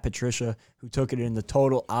heels of Matt Patricia, who took it in the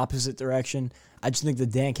total opposite direction. I just think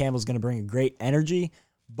that Dan Campbell's going to bring a great energy,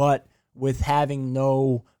 but with having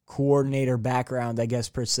no coordinator background, I guess,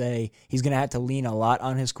 per se, he's going to have to lean a lot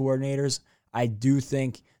on his coordinators. I do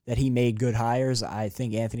think that he made good hires. I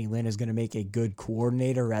think Anthony Lynn is going to make a good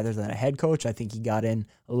coordinator rather than a head coach. I think he got in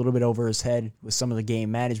a little bit over his head with some of the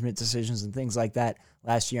game management decisions and things like that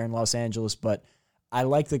last year in Los Angeles. But I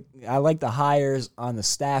like the hires on the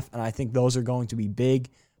staff, and I think those are going to be big.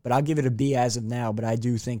 But I'll give it a B as of now, but I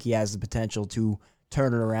do think he has the potential to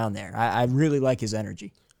turn it around there. I really like his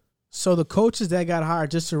energy. So the coaches that got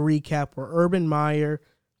hired, just to recap, were Urban Meyer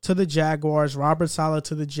to the Jaguars, Robert Saleh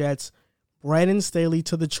to the Jets, Brandon Staley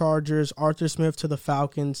to the Chargers, Arthur Smith to the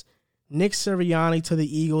Falcons, Nick Sirianni to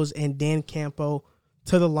the Eagles, and Dan Campbell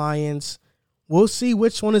to the Lions. We'll see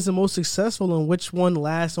which one is the most successful and which one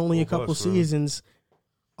lasts only a couple seasons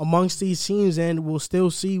amongst these teams, and we'll still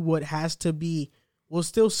see what has to be. We'll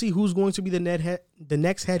still see who's going to be the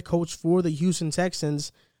next head coach for the Houston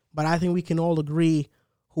Texans, but I think we can all agree,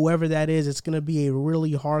 whoever that is, it's going to be a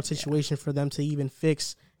really hard situation for them to even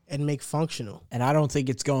fix and make functional. And I don't think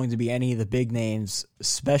it's going to be any of the big names,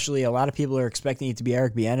 especially a lot of people are expecting it to be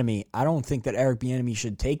Eric Bieniemy. I don't think that Eric Bieniemy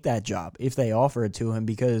should take that job if they offer it to him,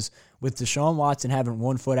 because with Deshaun Watson having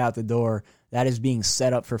one foot out the door, that is being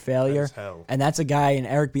set up for failure. And that's a guy in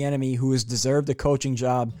Eric Bieniemy who has deserved a coaching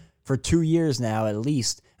job for 2 years now at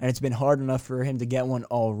least, and it's been hard enough for him to get one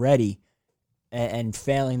already, and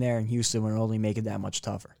failing there in Houston would only make it that much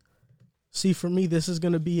tougher. See, for me, this is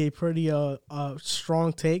going to be a pretty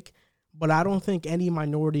strong take, but I don't think any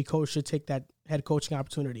minority coach should take that head coaching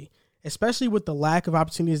opportunity, especially with the lack of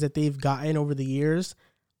opportunities that they've gotten over the years.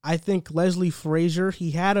 I think Leslie Frazier,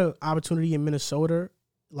 he had an opportunity in Minnesota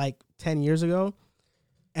like 10 years ago,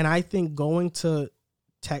 and I think going to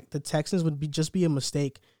the Texans would just be a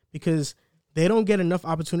mistake because they don't get enough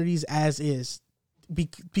opportunities as is.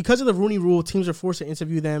 Because of the Rooney Rule, teams are forced to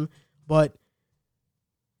interview them, but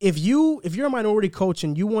if you're a minority coach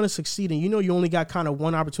and you want to succeed and you know you only got kind of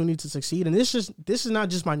one opportunity to succeed, and this is not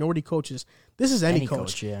just minority coaches, this is any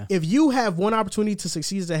coach. Yeah. If you have one opportunity to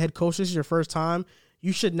succeed as a head coach, this is your first time,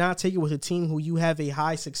 you should not take it with a team who you have a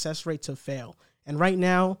high success rate to fail. And right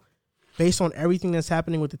now, based on everything that's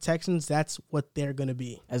happening with the Texans, that's what they're going to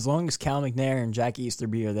be. As long as Cal McNair and Jack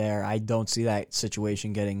Easterby are there, I don't see that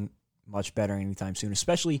situation getting much better anytime soon,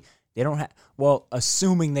 especially they don't have, well,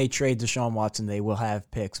 assuming they trade Deshaun Watson, they will have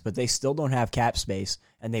picks, but they still don't have cap space,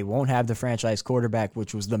 and they won't have the franchise quarterback,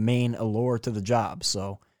 which was the main allure to the job.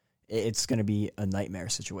 So it's going to be a nightmare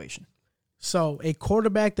situation. So a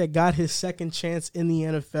quarterback that got his second chance in the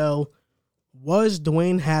NFL was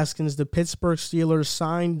Dwayne Haskins. The Pittsburgh Steelers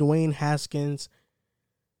signed Dwayne Haskins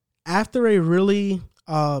after a really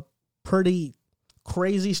pretty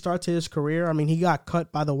crazy start to his career. I mean, he got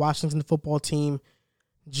cut by the Washington football team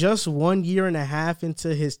just 1 year and a half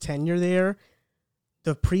into his tenure there.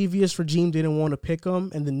 The previous regime didn't want to pick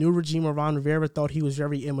him, and the new regime of Ron Rivera thought he was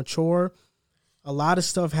very immature. A lot of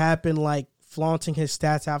stuff happened, like flaunting his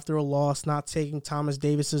stats after a loss, not taking Thomas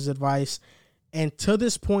Davis's advice. And to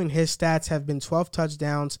this point, his stats have been 12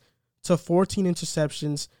 touchdowns to 14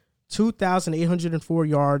 interceptions, 2,804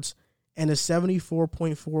 yards, and a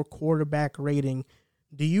 74.4 quarterback rating.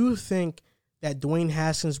 Do you think that Dwayne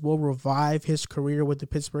Haskins will revive his career with the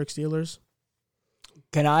Pittsburgh Steelers?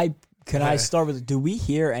 Can I start with, do we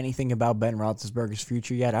hear anything about Ben Roethlisberger's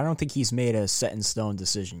future yet? I don't think he's made a set-in-stone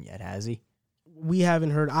decision yet, has he? I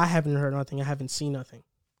haven't heard nothing. I haven't seen nothing.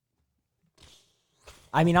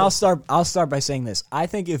 I mean, I'll start by saying this. I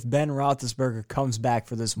think if Ben Roethlisberger comes back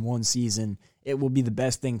for this one season it will be the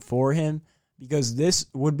best thing for him, because this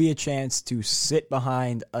would be a chance to sit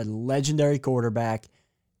behind a legendary quarterback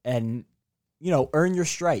and, earn your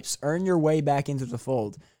stripes, earn your way back into the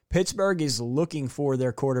fold. Pittsburgh is looking for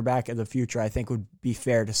their quarterback of the future, I think would be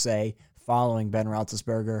fair to say, following Ben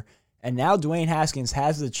Roethlisberger. And now Dwayne Haskins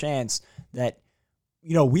has the chance that,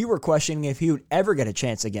 we were questioning if he would ever get a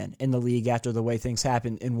chance again in the league after the way things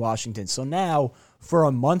happened in Washington. So now, for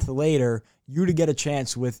a month later, you to get a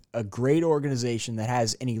chance with a great organization that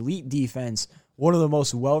has an elite defense, one of the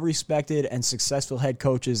most well-respected and successful head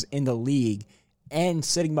coaches in the league, and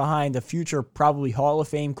sitting behind a future probably Hall of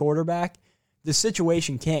Fame quarterback, the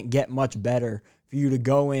situation can't get much better for you to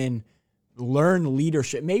go in, learn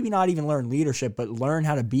leadership, maybe not even learn leadership, but learn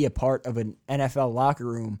how to be a part of an NFL locker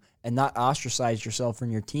room and not ostracize yourself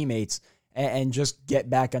from your teammates, and just get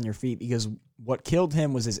back on your feet, because what killed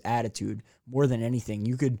him was his attitude more than anything.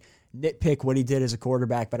 You could nitpick what he did as a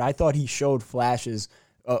quarterback, but I thought he showed flashes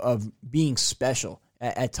of being special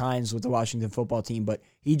at times with the Washington football team, but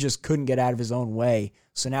he just couldn't get out of his own way.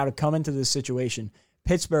 So now to come into this situation,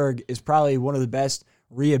 Pittsburgh is probably one of the best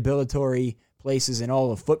rehabilitory places in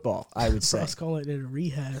all of football, I would say. Let's call it a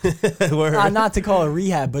rehab. Not to call it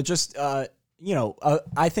rehab, but just,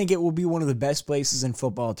 I think it will be one of the best places in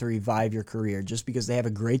football to revive your career, just because they have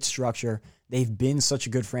a great structure. They've been such a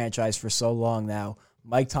good franchise for so long now.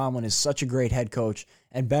 Mike Tomlin is such a great head coach,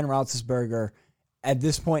 and Ben Roethlisberger, at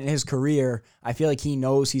this point in his career, I feel like he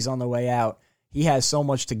knows he's on the way out. He has so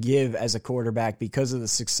much to give as a quarterback because of the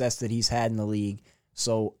success that he's had in the league.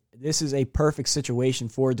 So this is a perfect situation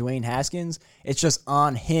for Dwayne Haskins. It's just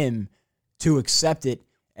on him to accept it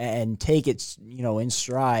and take it, in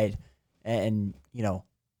stride, and,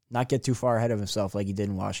 not get too far ahead of himself like he did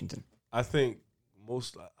in Washington. I think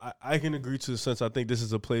I can agree to the sense. I think this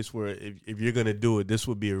is a place where if you're going to do it, this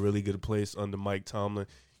would be a really good place under Mike Tomlin.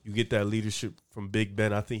 You get that leadership from Big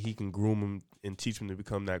Ben. I think he can groom him and teach him to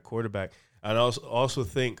become that quarterback. I also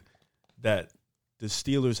think that the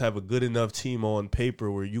Steelers have a good enough team on paper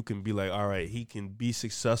where you can be like, all right, he can be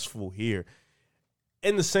successful here.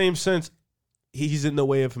 In the same sense, he's in the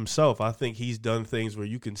way of himself. I think he's done things where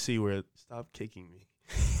you can see where, stop kicking me.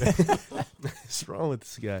 What's wrong with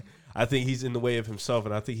this guy? I think he's in the way of himself,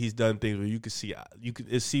 and I think he's done things where you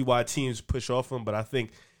can see why teams push off him. But I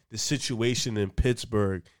think the situation in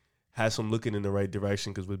Pittsburgh has him looking in the right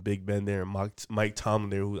direction, because with Big Ben there and Mike Tomlin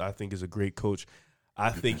there, who I think is a great coach, I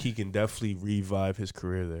think he can definitely revive his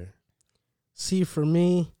career there. See, for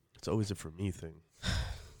me, it's always a for me thing.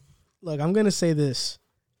 Look, I'm gonna say this.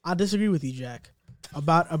 I disagree with you, Jack,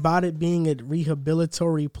 about it being a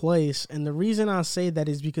rehabilitatory place, and the reason I say that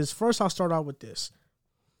is because first I'll start out with this.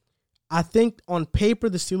 I think on paper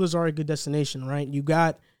the Steelers are a good destination, right? You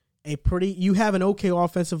have an okay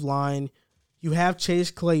offensive line. You have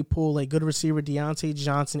Chase Claypool, a good receiver, Deontay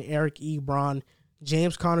Johnson, Eric Ebron,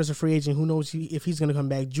 James Conner's a free agent. Who knows if he's going to come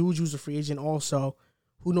back? Juju's a free agent also.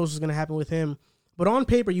 Who knows what's going to happen with him? But on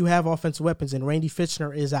paper, you have offensive weapons, and Randy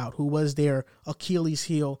Fitchner is out, who was their Achilles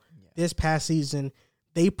heel this past season.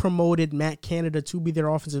 They promoted Matt Canada to be their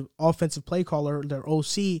offensive play caller, their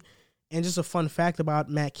OC. And just a fun fact about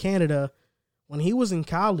Matt Canada, when he was in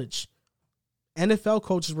college, NFL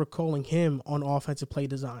coaches were calling him on offensive play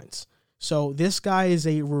designs. So this guy is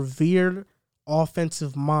a revered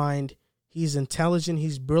offensive mind. He's intelligent.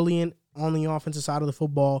 He's brilliant on the offensive side of the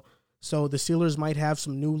football. So the Steelers might have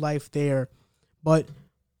some new life there. But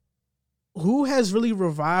who has really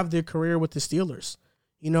revived their career with the Steelers?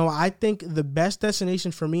 I think the best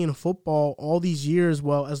destination for me in football all these years,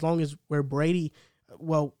 as long as we're Brady,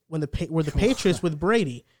 we're the Patriots with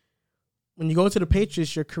Brady. When you go to the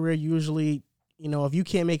Patriots, your career usually, if you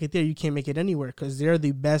can't make it there, you can't make it anywhere, because they're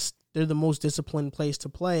the best, they're the most disciplined place to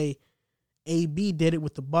play. AB did it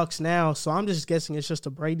with the Bucs now, so I'm just guessing it's just a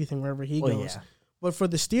Brady thing wherever he goes. Yeah. But for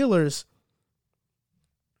the Steelers,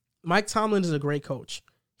 Mike Tomlin is a great coach.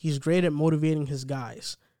 He's great at motivating his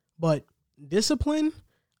guys. But discipline,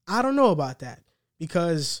 I don't know about that,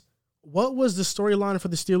 because what was the storyline for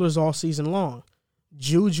the Steelers all season long?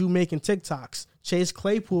 Juju making TikToks, Chase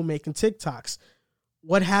Claypool making TikToks.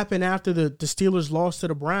 What happened after the Steelers lost to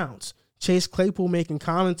the Browns? Chase Claypool making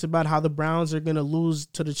comments about how the Browns are going to lose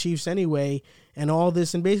to the Chiefs anyway, and all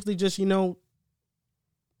this, and basically just, SHIT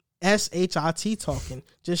talking,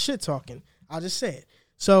 just shit talking. I'll just say it.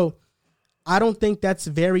 So I don't think that's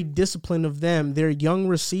very disciplined of them. They're young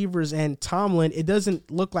receivers, and Tomlin, it doesn't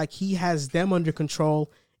look like he has them under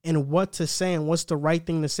control and what to say and what's the right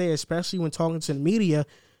thing to say, especially when talking to the media.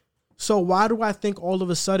 So why do I think all of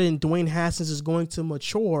a sudden Dwayne Haskins is going to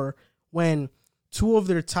mature when two of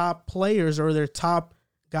their top players or their top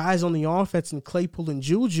guys on the offense, in Claypool and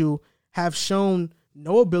Juju, have shown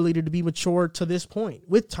no ability to be mature to this point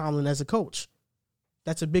with Tomlin as a coach.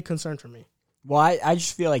 That's a big concern for me. Well, I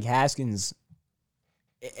just feel like Haskins,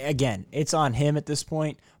 again, it's on him at this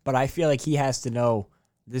point, but I feel like he has to know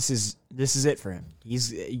this is it for him.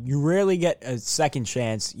 You rarely get a second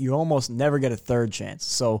chance. You almost never get a third chance.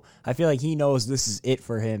 So I feel like he knows this is it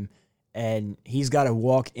for him, and he's got to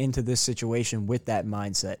walk into this situation with that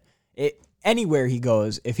mindset. Anywhere he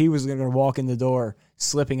goes, if he was going to walk in the door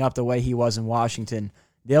slipping up the way he was in Washington,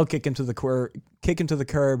 they'll kick him to the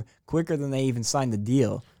curb quicker than they even signed the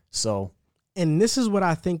deal. So, and this is what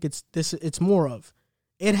I think it's more of.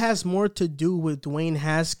 It has more to do with Dwayne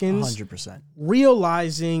Haskins 100%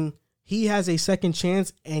 realizing he has a second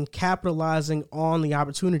chance and capitalizing on the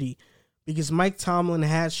opportunity, because Mike Tomlin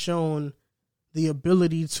has shown the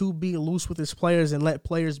ability to be loose with his players and let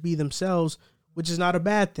players be themselves, which is not a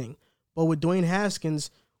bad thing. But with Dwayne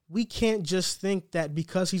Haskins, we can't just think that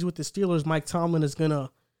because he's with the Steelers, Mike Tomlin is going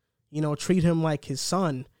to, treat him like his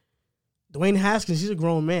son. Dwayne Haskins, he's a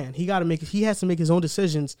grown man. He has to make his own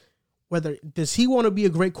decisions. Whether does he want to be a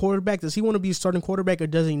great quarterback? Does he want to be a starting quarterback, or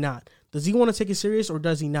does he not? Does he want to take it serious, or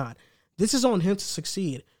does he not? This is on him to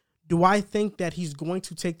succeed. Do I think that he's going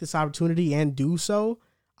to take this opportunity and do so?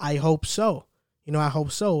 I hope so. I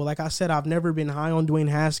hope so. Like I said, I've never been high on Dwayne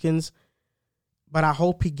Haskins, but I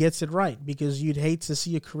hope he gets it right, because you'd hate to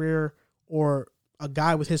see a career or a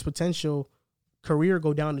guy with his potential career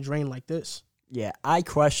go down the drain like this. Yeah, I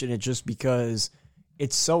question it just because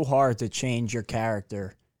it's so hard to change your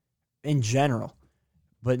character in general.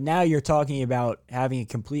 But now you're talking about having a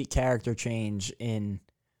complete character change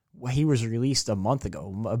he was released a month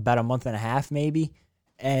ago, about a month and a half maybe,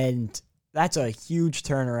 and that's a huge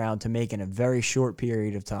turnaround to make in a very short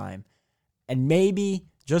period of time. And maybe,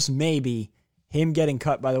 just maybe, him getting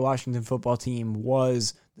cut by the Washington football team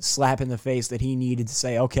was the slap in the face that he needed to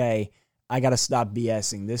say, okay, I got to stop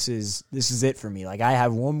BSing. This is it for me. Like, I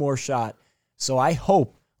have one more shot. So I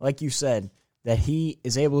hope, like you said, that he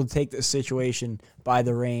is able to take this situation by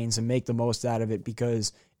the reins and make the most out of it,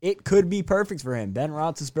 because it could be perfect for him. Ben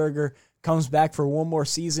Roethlisberger comes back for one more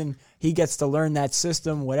season. He gets to learn that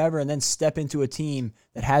system, whatever, and then step into a team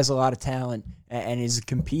that has a lot of talent and is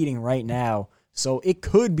competing right now. So it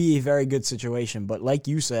could be a very good situation. But like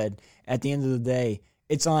you said, at the end of the day,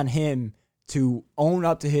 it's on him to own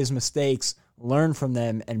up to his mistakes, learn from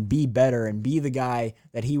them, and be better and be the guy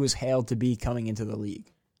that he was hailed to be coming into the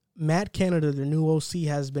league. Matt Canada, the new OC,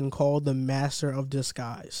 has been called the master of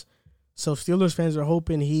disguise. So Steelers fans are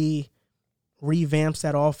hoping he revamps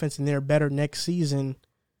that offense and they're better next season.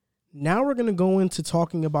 Now we're going to go into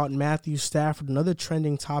talking about Matthew Stafford, another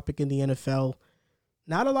trending topic in the NFL.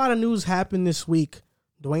 Not a lot of news happened this week.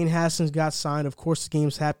 Dwayne Haskins got signed. Of course, the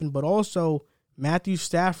games happened, but also Matthew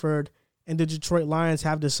Stafford and the Detroit Lions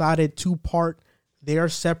have decided to part their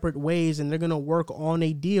separate ways, and they're going to work on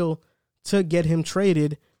a deal to get him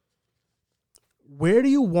traded. Where do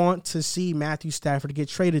you want to see Matthew Stafford get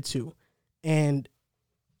traded to? And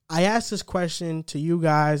I asked this question to you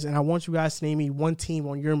guys, and I want you guys to name me one team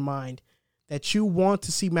on your mind that you want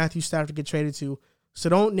to see Matthew Stafford get traded to. So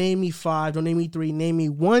don't name me 5, don't name me 3. Name me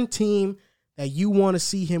one team that you want to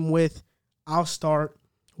see him with. I'll start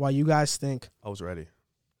while you guys think. I was ready.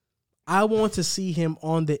 I want to see him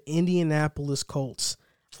on the Indianapolis Colts.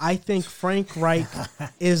 I think Frank Reich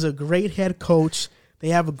is a great head coach. They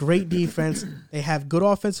have a great defense. They have good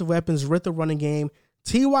offensive weapons with the running game.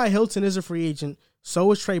 T.Y. Hilton is a free agent.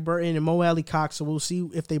 So is Trey Burton and Mo Alley Cox. So we'll see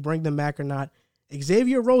if they bring them back or not.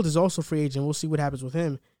 Xavier Rhodes is also a free agent. We'll see what happens with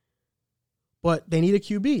him. But they need a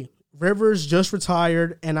QB. Rivers just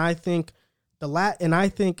retired, and I think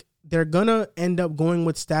they're gonna end up going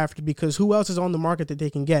with Stafford, because who else is on the market that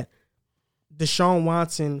they can get? Deshaun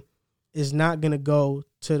Watson is not gonna go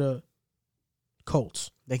to the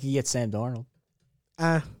Colts. They could get Sam Darnold.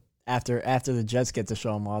 After the Jets get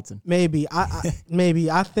Deshaun Watson. Maybe.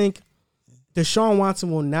 I think Deshaun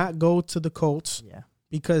Watson will not go to the Colts. Yeah.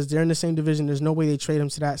 Because they're in the same division. There's no way they trade him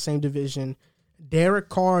to that same division. Derek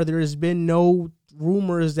Carr, there has been no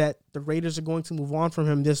rumors that the Raiders are going to move on from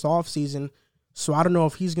him this offseason. So I don't know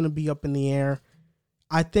if he's going to be up in the air.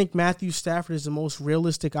 I think Matthew Stafford is the most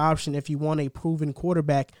realistic option if you want a proven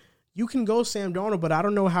quarterback. You can go Sam Darnold, but I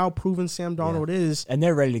don't know how proven Sam Darnold is. And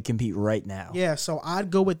they're ready to compete right now. Yeah, so I'd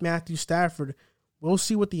go with Matthew Stafford. We'll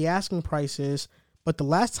see what the asking price is. But the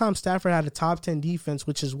last time Stafford had a top 10 defense,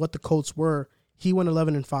 which is what the Colts were, he went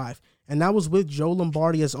 11-5. And that was with Joe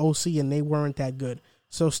Lombardi as OC, and they weren't that good.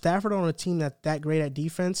 So Stafford on a team that's that great at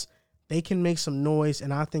defense, they can make some noise,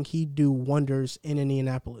 and I think he'd do wonders in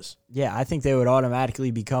Indianapolis. Yeah, I think they would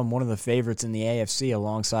automatically become one of the favorites in the AFC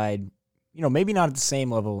alongside maybe not at the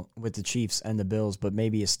same level with the Chiefs and the Bills, but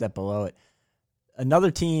maybe a step below it.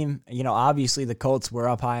 Another team, obviously the Colts were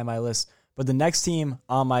up high on my list, but the next team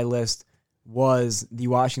on my list was the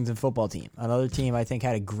Washington football team. Another team I think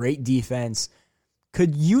had a great defense,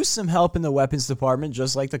 could use some help in the weapons department,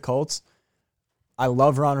 just like the Colts. I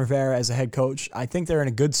love Ron Rivera as a head coach. I think they're in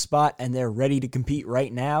a good spot and they're ready to compete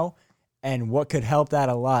right now. And what could help that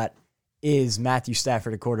a lot is Matthew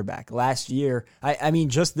Stafford, a quarterback. Last year,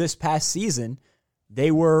 just this past season,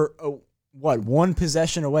 they were, one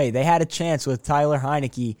possession away. They had a chance with Tyler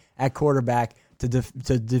Heineke at quarterback to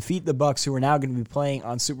defeat the Bucs, who are now going to be playing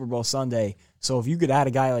on Super Bowl Sunday. So if you could add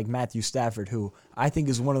a guy like Matthew Stafford, who I think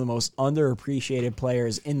is one of the most underappreciated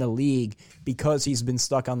players in the league because he's been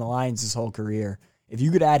stuck on the Lions his whole career, if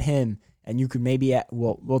you could add him, and you could maybe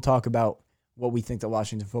we'll talk about what we think the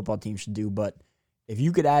Washington football team should do, but if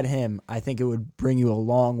you could add him, I think it would bring you a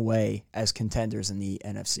long way as contenders in the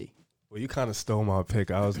NFC. Well, you kind of stole my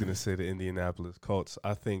pick. I was going to say the Indianapolis Colts.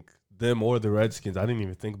 I think them or the Redskins. I didn't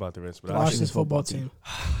even think about the Redskins. But Washington football team.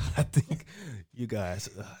 I think you guys.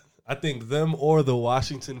 I think them or the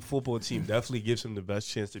Washington football team definitely gives him the best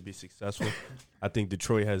chance to be successful. I think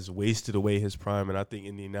Detroit has wasted away his prime, and I think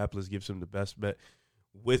Indianapolis gives him the best bet,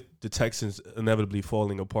 with the Texans inevitably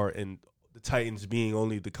falling apart and the Titans being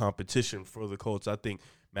only the competition for the Colts. I think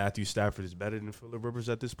Matthew Stafford is better than Phillip Rivers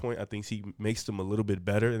at this point. I think he makes them a little bit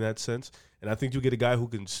better in that sense. And I think you get a guy who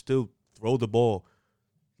can still throw the ball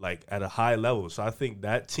like at a high level. So I think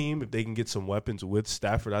that team, if they can get some weapons with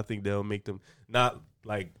Stafford, I think they'll make them not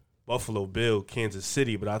like Buffalo, Bill, Kansas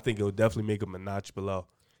City, but I think it'll definitely make them a notch below.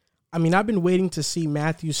 I mean, I've been waiting to see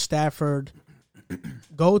Matthew Stafford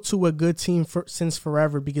go to a good team since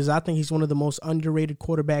forever, because I think he's one of the most underrated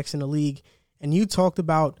quarterbacks in the league. And you talked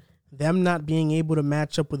about them not being able to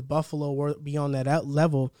match up with Buffalo or be on that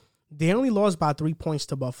level. They only lost by 3 points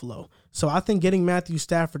to Buffalo. So I think getting Matthew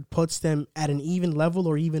Stafford puts them at an even level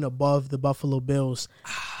or even above the Buffalo Bills.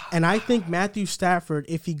 And I think Matthew Stafford,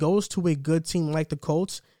 if he goes to a good team like the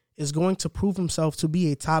Colts, is going to prove himself to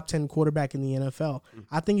be a top 10 quarterback in the NFL.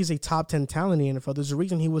 I think he's a top 10 talent in the NFL. There's a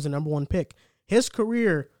reason he was a number one pick. His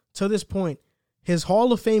career, to this point, his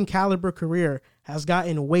Hall of Fame caliber career has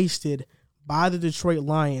gotten wasted by the Detroit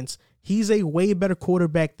Lions. He's a way better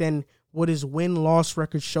quarterback than what his win-loss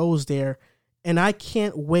record shows there. And I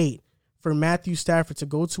can't wait for Matthew Stafford to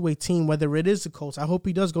go to a team, whether it is the Colts, I hope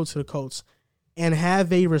he does go to the Colts, and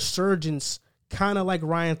have a resurgence kind of like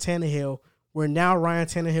Ryan Tannehill, where now Ryan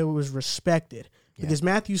Tannehill is respected. Yeah. Because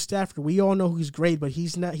Matthew Stafford, we all know he's great, but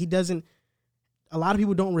a lot of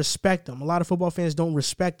people don't respect him. A lot of football fans don't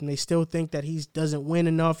respect him. They still think that he doesn't win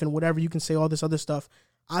enough and whatever. You can say all this other stuff.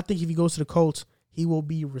 I think if he goes to the Colts, he will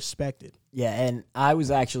be respected. Yeah, and I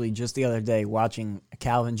was actually just the other day watching a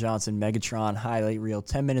Calvin Johnson Megatron highlight reel,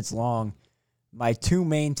 10 minutes long. My two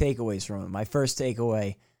main takeaways from it. My first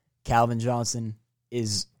takeaway, Calvin Johnson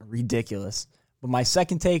is ridiculous. But my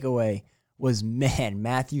second takeaway was, man,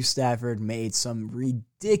 Matthew Stafford made some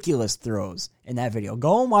ridiculous throws in that video.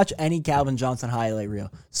 Go and watch any Calvin Johnson highlight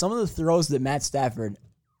reel. Some of the throws that Matt Stafford,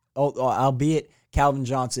 albeit Calvin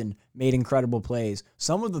Johnson, made incredible plays,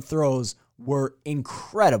 some of the throws were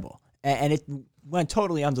incredible. And it went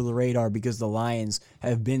totally under the radar because the Lions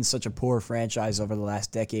have been such a poor franchise over the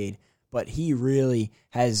last decade. But he really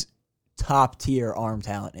has top-tier arm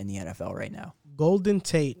talent in the NFL right now. Golden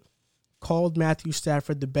Tate called Matthew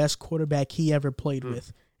Stafford the best quarterback he ever played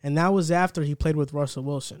with. And that was after he played with Russell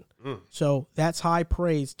Wilson. So that's high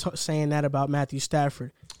praise saying that about Matthew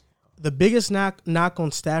Stafford. The biggest knock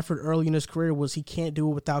on Stafford early in his career was he can't do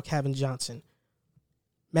it without Calvin Johnson.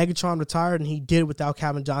 Megatron retired, and he did it without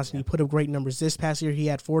Calvin Johnson. He put up great numbers. This past year, he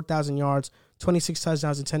had 4,000 yards, 26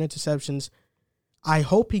 touchdowns, and 10 interceptions. I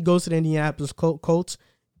hope he goes to the Indianapolis Colts.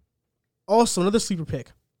 Also, another sleeper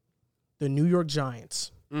pick, the New York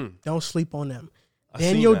Giants. Don't sleep on them.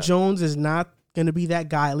 Daniel Jones is not going to be that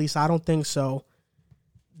guy. At least I don't think so.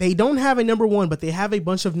 They don't have a number one, but they have a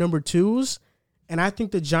bunch of number twos. And I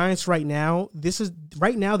think the Giants right now, the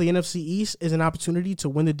NFC East is an opportunity to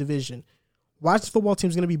win the division. Washington football team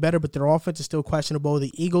is going to be better, but their offense is still questionable.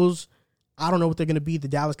 The Eagles, I don't know what they're going to be. The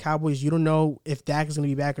Dallas Cowboys, you don't know if Dak is going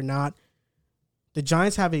to be back or not. The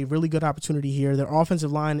Giants have a really good opportunity here. Their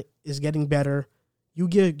offensive line is getting better. You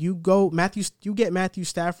get Matthew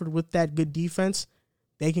Stafford with that good defense,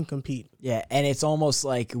 they can compete. Yeah, and it's almost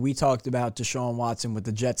like we talked about Deshaun Watson with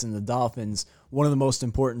the Jets and the Dolphins. One of the most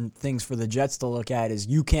important things for the Jets to look at is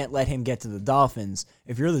you can't let him get to the Dolphins.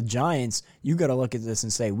 If you're the Giants, you got to look at this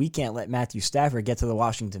and say, we can't let Matthew Stafford get to the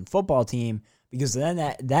Washington football team, because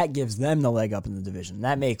then that gives them the leg up in the division.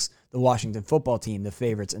 That makes the Washington football team the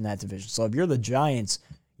favorites in that division. So if you're the Giants,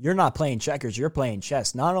 you're not playing checkers, you're playing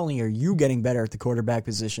chess. Not only are you getting better at the quarterback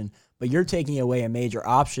position, but you're taking away a major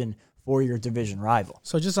option for your division rival.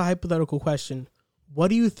 So just a hypothetical question. What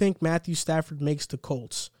do you think Matthew Stafford makes the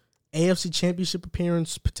Colts? AFC Championship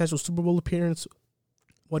appearance, potential Super Bowl appearance?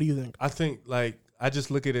 What do you think? I think, I just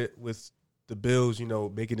look at it with the Bills,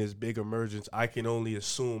 making this big emergence. I can only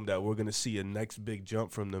assume that we're going to see a next big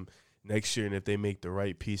jump from them next year, and if they make the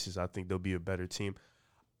right pieces, I think they'll be a better team.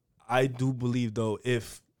 I do believe, though,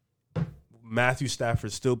 if Matthew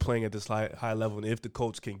Stafford's still playing at this high level, and if the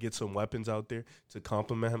Colts can get some weapons out there to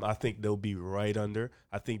complement him, I think they'll be right under.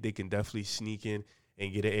 I think they can definitely sneak in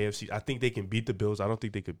and get an AFC. I think they can beat the Bills. I don't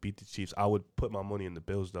think they could beat the Chiefs. I would put my money in the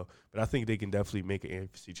Bills, though. But I think they can definitely make an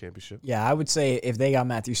AFC championship. Yeah, I would say if they got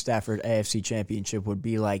Matthew Stafford, AFC championship would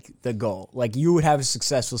be the goal. You would have a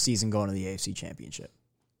successful season going to the AFC championship.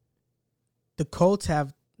 The Colts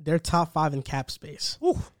have their top 5 in cap space.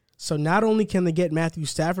 Ooh. So not only can they get Matthew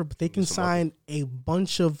Stafford, but they can sign a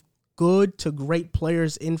bunch of good to great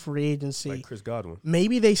players in free agency. Like Chris Godwin.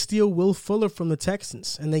 Maybe they steal Will Fuller from the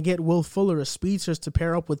Texans, and they get Will Fuller, a speedster, to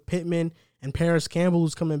pair up with Pittman and Paris Campbell,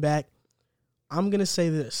 who's coming back. I'm going to say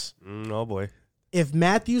this. Oh, boy. If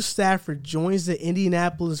Matthew Stafford joins the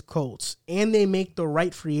Indianapolis Colts and they make the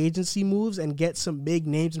right free agency moves and get some big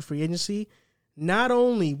names in free agency, not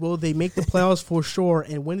only will they make the playoffs for sure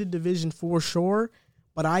and win the division for sure,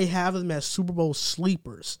 but I have them as Super Bowl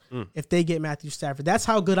sleepers if they get Matthew Stafford. That's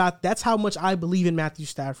how much I believe in Matthew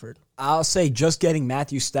Stafford. I'll say just getting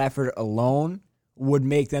Matthew Stafford alone would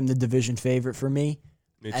make them the division favorite for me.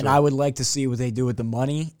 And I would like to see what they do with the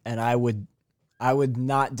money, and I would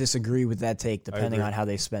not disagree with that take depending on how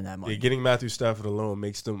they spend that money. Yeah, getting Matthew Stafford alone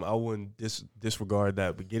makes them. I wouldn't disregard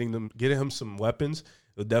that, but getting him some weapons,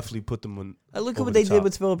 it'll definitely put them on. Look at what they did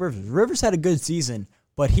with Phillip Rivers. Rivers had a good season,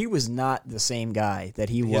 but he was not the same guy that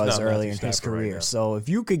he was earlier in his career. Right, so if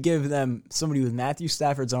you could give them somebody with Matthew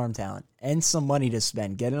Stafford's arm talent and some money to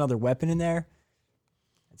spend, get another weapon in there,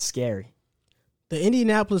 it's scary. The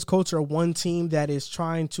Indianapolis Colts are one team that is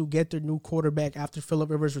trying to get their new quarterback after Phillip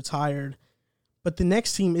Rivers retired. But the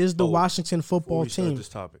next team is the Washington football team. Start this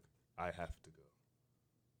topic, I have to go.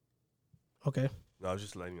 Okay. No, I was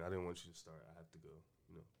just letting you. I didn't want you to start. I have to go.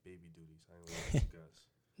 Baby duties. I didn't want you guys.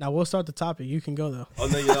 Now, we'll start the topic. You can go, though. Oh,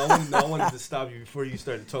 no, yeah, I wanted to stop you before you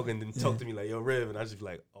started talking, then talk to me like, yo, Riv, and I just be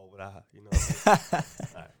like, oh, what I, All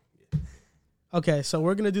right, yeah. Okay, so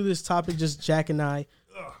we're going to do this topic, just Jack and I.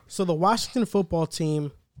 So the Washington football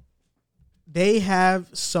team, they have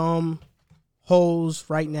some holes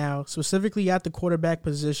right now, specifically at the quarterback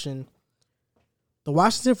position. The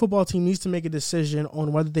Washington football team needs to make a decision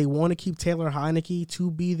on whether they want to keep Taylor Heinicke to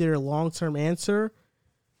be their long-term answer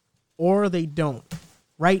or they don't.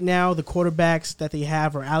 Right now, the quarterbacks that they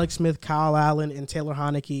have are Alex Smith, Kyle Allen, and Taylor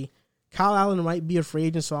Heinicke. Kyle Allen might be a free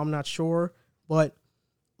agent, so I'm not sure. But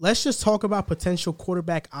let's just talk about potential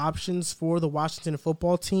quarterback options for the Washington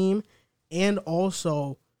football team, and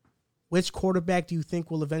also which quarterback do you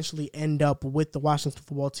think will eventually end up with the Washington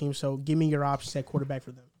football team? So give me your options at quarterback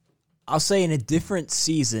for them. I'll say in a different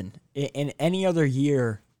season, in any other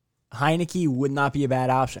year, Heinicke would not be a bad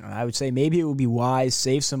option. I would say maybe it would be wise,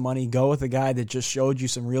 save some money, go with a guy that just showed you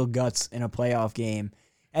some real guts in a playoff game.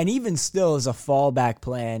 And even still, as a fallback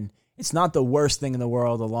plan, it's not the worst thing in the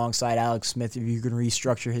world alongside Alex Smith if you can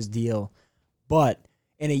restructure his deal. But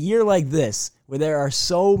in a year like this, where there are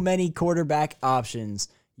so many quarterback options,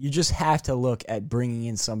 you just have to look at bringing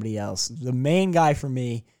in somebody else. The main guy for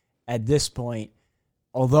me at this point,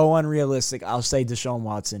 although unrealistic, I'll say Deshaun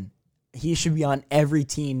Watson. He should be on every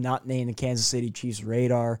team not named the Kansas City Chiefs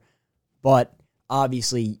radar, but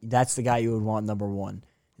obviously that's the guy you would want number one.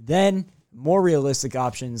 Then, more realistic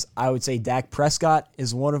options, I would say Dak Prescott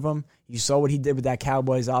is one of them. You saw what he did with that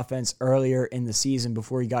Cowboys offense earlier in the season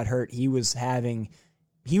before he got hurt. He was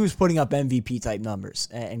putting up MVP-type numbers,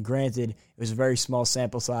 and granted, it was a very small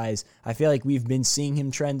sample size. I feel like we've been seeing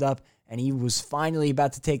him trend up, and he was finally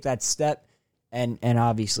about to take that step, and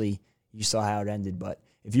obviously you saw how it ended, but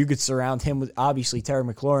if you could surround him with, obviously, Terry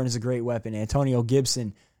McLaurin is a great weapon. Antonio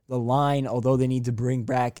Gibson, the line, although they need to bring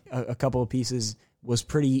back a couple of pieces, was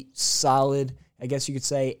pretty solid, I guess you could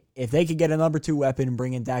say. If they could get a number 2 weapon and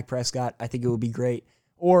bring in Dak Prescott, I think it would be great.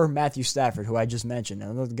 Or Matthew Stafford, who I just mentioned.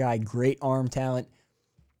 Another guy, great arm talent.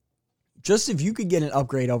 Just if you could get an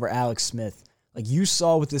upgrade over Alex Smith, like you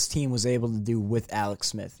saw what this team was able to do with Alex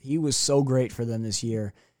Smith. He was so great for them this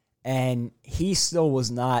year, and he still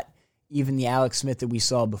was not even the Alex Smith that we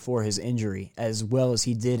saw before his injury, as well as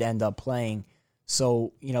he did end up playing.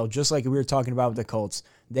 So, just like we were talking about with the Colts,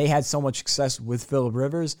 they had so much success with Phillip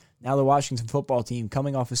Rivers. Now the Washington football team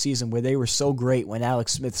coming off a season where they were so great when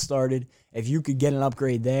Alex Smith started. If you could get an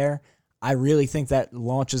upgrade there, I really think that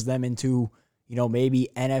launches them into, maybe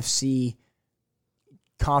NFC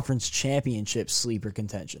conference championship sleeper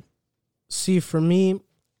contention. See, for me,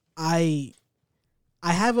 I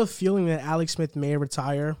have a feeling that Alex Smith may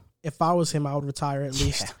retire. If I was him, I would retire at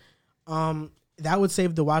least. That would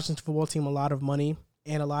save the Washington football team a lot of money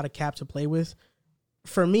and a lot of cap to play with.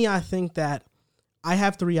 For me, I think that I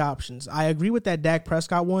have three options. I agree with that Dak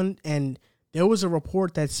Prescott one, and there was a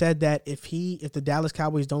report that said that if the Dallas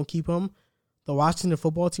Cowboys don't keep him, the Washington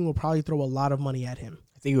football team will probably throw a lot of money at him.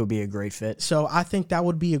 I think it would be a great fit. So I think that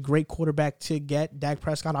would be a great quarterback to get, Dak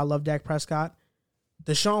Prescott. I love Dak Prescott.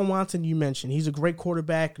 Deshaun Watson, you mentioned. He's a great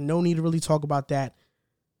quarterback. No need to really talk about that.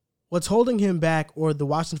 What's holding him back, or the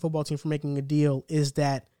Washington football team from making a deal, is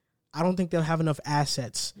that I don't think they'll have enough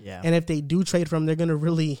assets. Yeah. And if they do trade for him, they're going to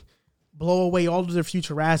really blow away all of their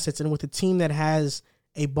future assets. And with a team that has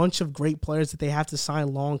a bunch of great players that they have to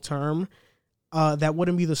sign long-term, that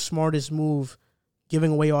wouldn't be the smartest move,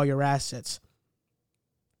 giving away all your assets.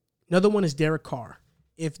 Another one is Derek Carr.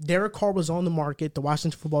 If Derek Carr was on the market, the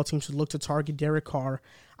Washington football team should look to target Derek Carr.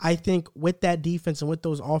 I think with that defense and with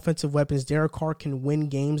those offensive weapons, Derek Carr can win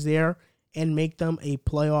games there and make them a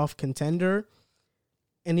playoff contender.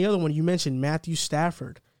 And the other one, you mentioned Matthew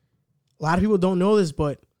Stafford. A lot of people don't know this,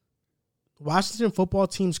 but Washington football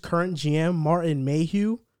team's current GM, Martin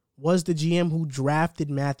Mayhew, was the GM who drafted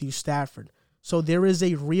Matthew Stafford. So there is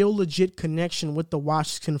a real legit connection with the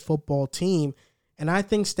Washington football team, and I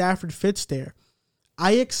think Stafford fits there.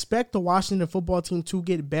 I expect the Washington football team to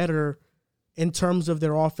get better in terms of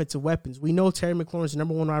their offensive weapons. We know Terry McLaurin is the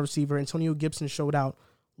number one wide receiver. Antonio Gibson showed out.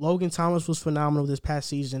 Logan Thomas was phenomenal this past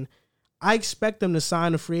season. I expect them to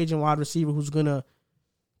sign a free agent wide receiver who's going to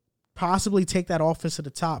possibly take that offense to the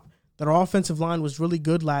top. Their offensive line was really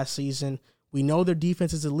good last season. We know their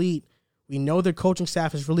defense is elite. We know their coaching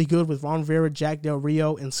staff is really good with Ron Rivera, Jack Del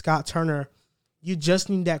Rio, and Scott Turner. You just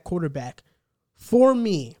need that quarterback. For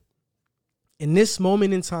me, in this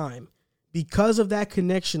moment in time, because of that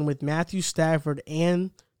connection with Matthew Stafford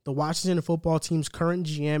and the Washington football team's current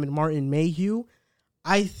GM and Martin Mayhew,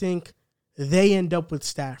 I think they end up with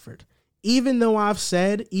Stafford. Even though I've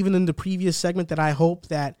said, even in the previous segment, that I hope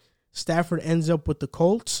that Stafford ends up with the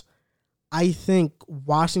Colts, I think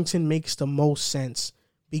Washington makes the most sense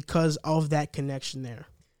because of that connection there.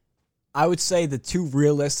 I would say the two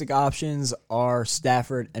realistic options are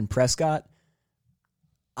Stafford and Prescott.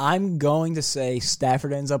 I'm going to say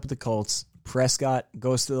Stafford ends up with the Colts, Prescott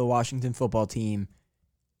goes to the Washington football team,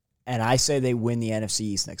 and I say they win the NFC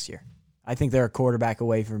East next year. I think they're a quarterback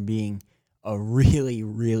away from being a really,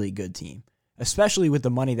 really good team, especially with the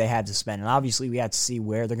money they had to spend. And obviously we had to see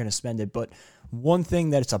where they're going to spend it. But one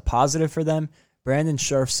thing that it's a positive for them, Brandon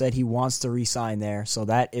Scherf said he wants to re-sign there, so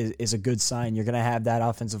that is a good sign. You're going to have that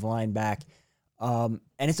offensive line back. And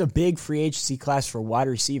it's a big free agency class for wide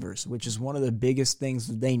receivers, which is one of the biggest things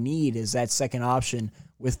they need is that second option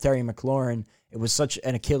with Terry McLaurin. It was such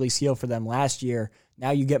an Achilles heel for them last year.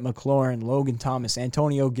 Now you get McLaurin, Logan Thomas,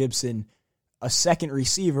 Antonio Gibson, a second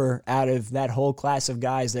receiver out of that whole class of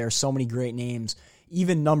guys. There are so many great names.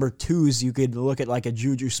 Even number twos, you could look at like a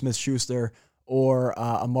Juju Smith-Schuster or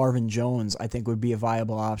a Marvin Jones, I think would be a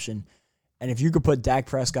viable option. And if you could put Dak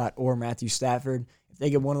Prescott or Matthew Stafford, if they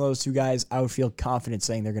get one of those two guys, I would feel confident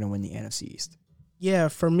saying they're going to win the NFC East. Yeah,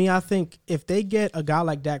 for me, I think if they get a guy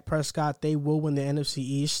like Dak Prescott, they will win the NFC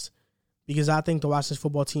East because I think the Washington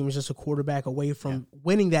football team is just a quarterback away from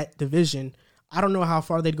winning that division. I don't know how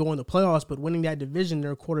far they'd go in the playoffs, but winning that division,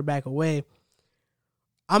 they're a quarterback away.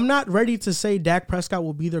 I'm not ready to say Dak Prescott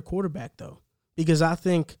will be their quarterback, though, because I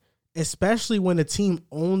think, especially when the team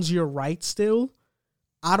owns your rights still,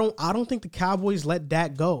 I don't think the Cowboys let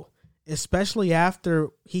Dak go, especially after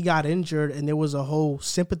he got injured and there was a whole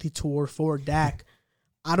sympathy tour for Dak.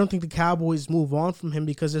 I don't think the Cowboys move on from him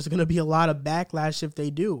because there's going to be a lot of backlash if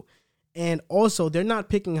they do. And also, they're not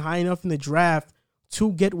picking high enough in the draft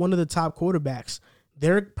to get one of the top quarterbacks.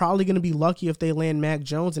 They're probably going to be lucky if they land Mac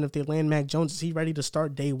Jones, and if they land Mac Jones, is he ready to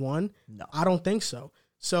start day one? No. I don't think so.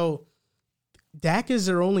 So Dak is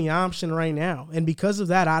their only option right now, and because of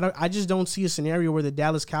that, I just don't see a scenario where the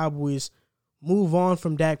Dallas Cowboys move on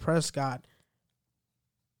from Dak Prescott.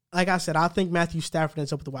 Like I said, I think Matthew Stafford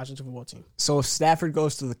ends up with the Washington football team. So if Stafford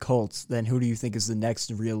goes to the Colts, then who do you think is the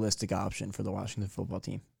next realistic option for the Washington football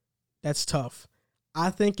team? That's tough. I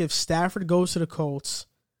think if Stafford goes to the Colts,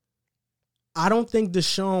 I don't think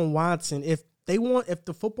Deshaun Watson, if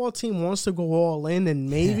the football team wants to go all in, then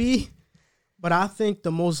maybe. But I think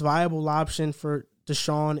the most viable option for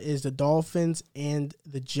Deshaun is the Dolphins and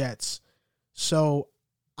the Jets. So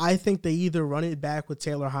I think they either run it back with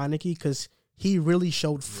Taylor Heineke because he really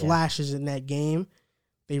showed flashes in that game.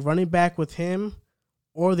 They run it back with him,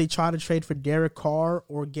 or they try to trade for Derek Carr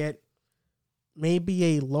or get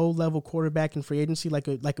maybe a low-level quarterback in free agency,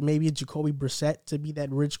 like maybe a Jacoby Brissett to be that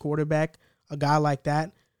rich quarterback, a guy like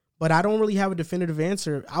that. But I don't really have a definitive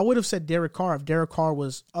answer. I would have said Derek Carr if Derek Carr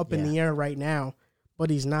was up in the air right now, but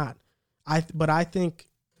he's not. But I think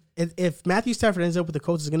if Matthew Stafford ends up with the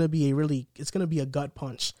Colts, it's going to be a gut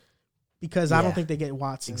punch because I don't think they get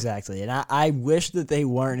Watson. Exactly. And I wish that they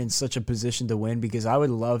weren't in such a position to win because I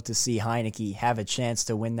would love to see Heineke have a chance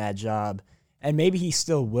to win that job. And maybe he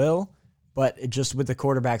still will, but just with the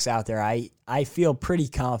quarterbacks out there, I feel pretty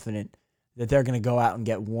confident that they're going to go out and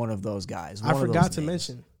get one of those guys. I forgot to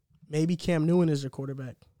mention, maybe Cam Newton is their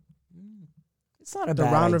quarterback. It's not a bad idea.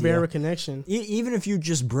 The Ron idea. Rivera connection. Even if you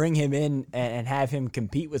just bring him in and have him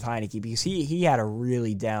compete with Heineke, because he had a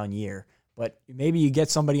really down year. But maybe you get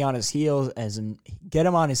somebody on his heels get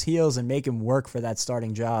him on his heels and make him work for that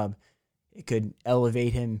starting job. It could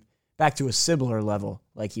elevate him back to a similar level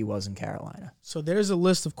like he was in Carolina. So there's a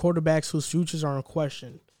list of quarterbacks whose futures are in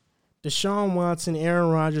question. Deshaun Watson, Aaron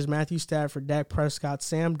Rodgers, Matthew Stafford, Dak Prescott,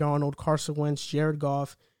 Sam Darnold, Carson Wentz, Jared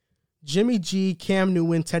Goff, Jimmy G, Cam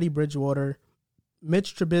Newton, Teddy Bridgewater,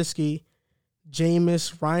 Mitch Trubisky,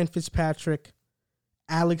 Jameis, Ryan Fitzpatrick,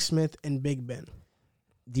 Alex Smith, and Big Ben.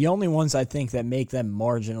 The only ones I think that make them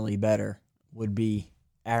marginally better would be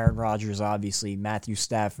Aaron Rodgers, obviously, Matthew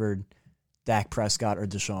Stafford, Dak Prescott, or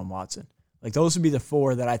Deshaun Watson. Like, those would be the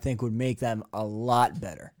four that I think would make them a lot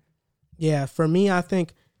better. Yeah, for me, I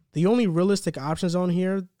think the only realistic options on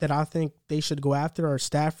here that I think they should go after are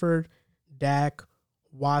Stafford, Dak,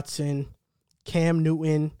 Watson, Cam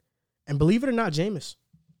Newton, and believe it or not, Jameis.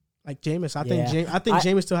 I think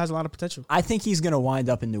Jameis still has a lot of potential. I think he's going to wind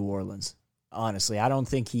up in New Orleans. Honestly, I don't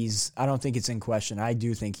think it's in question. I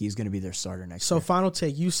do think he's going to be their starter next year. So, final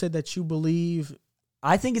take. You said that you believe.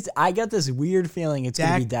 I got this weird feeling it's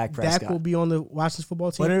going to be Dak Prescott. Dak will be on the Washington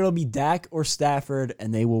football team. But it'll be Dak or Stafford,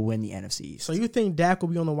 and they will win the NFC East. So you think Dak will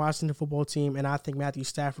be on the Washington football team, and I think Matthew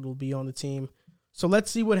Stafford will be on the team. So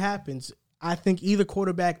let's see what happens. I think either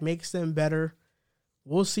quarterback makes them better.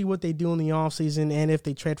 We'll see what they do in the offseason, and if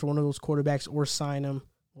they trade for one of those quarterbacks or sign them.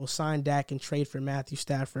 We'll sign Dak and trade for Matthew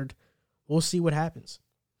Stafford. We'll see what happens.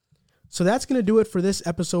 So that's going to do it for this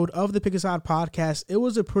episode of the Pick a Side podcast. It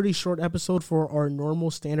was a pretty short episode for our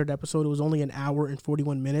normal standard episode. It was only an hour and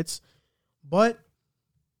 41 minutes. But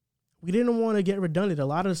we didn't want to get redundant. A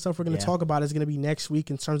lot of the stuff we're going to talk about is going to be next week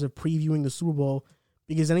in terms of previewing the Super Bowl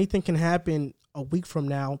because anything can happen a week from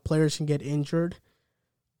now. Players can get injured.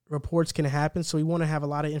 Reports can happen. So we want to have a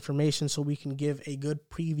lot of information so we can give a good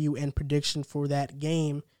preview and prediction for that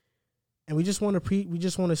game. And we just want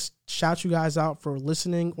to shout you guys out for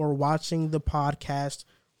listening or watching the podcast.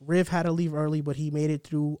 Riv had to leave early, but he made it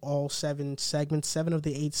through all 7 of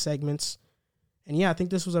the 8 segments. And yeah, I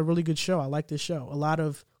think this was a really good show. I like this show. A lot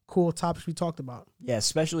of cool topics we talked about. Yeah,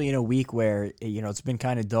 especially in a week where, it's been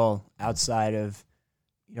kind of dull outside of,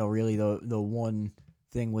 really the one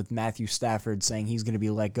thing with Matthew Stafford saying he's going to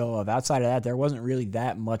be let go of. Outside of that, there wasn't really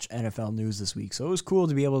that much NFL news this week. So it was cool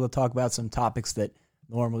to be able to talk about some topics that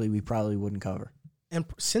normally we probably wouldn't cover. And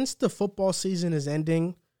since the football season is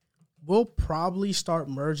ending, we'll probably start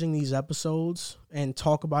merging these episodes and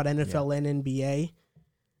talk about NFL and NBA,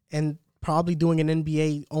 and probably doing an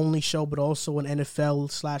NBA only show, but also an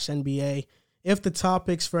NFL/NBA. If the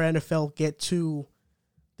topics for NFL get too,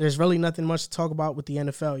 there's really nothing much to talk about with the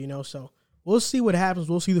NFL, so we'll see what happens.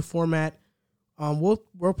 We'll see the format.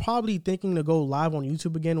 We're probably thinking to go live on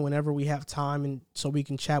YouTube again whenever we have time, and so we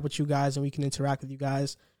can chat with you guys and we can interact with you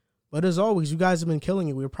guys. But as always, you guys have been killing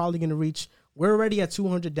it. We're probably going to we're already at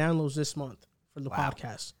 200 downloads this month for the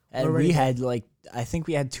podcast. And we had I think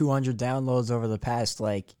we had 200 downloads over the past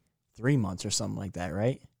 3 months or something like that,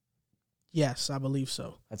 right? Yes, I believe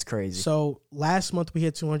so. That's crazy. So last month we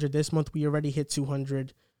hit 200. This month we already hit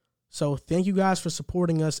 200. So thank you guys for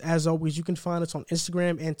supporting us. As always, you can find us on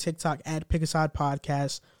Instagram and TikTok at Pick a Side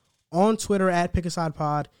Podcast, on Twitter at Pick a Side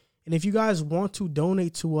Pod. And if you guys want to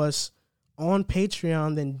donate to us on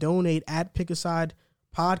Patreon, then donate at Pick a Side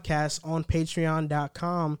Podcast on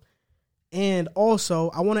patreon.com. And also,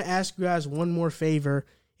 I want to ask you guys one more favor.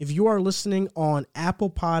 If you are listening on Apple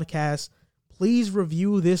Podcasts, please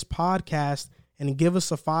review this podcast and give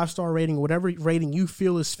us a 5-star rating, whatever rating you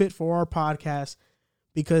feel is fit for our podcast.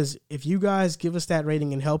 Because if you guys give us that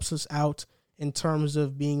rating, it helps us out in terms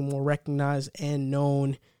of being more recognized and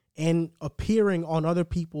known and appearing on other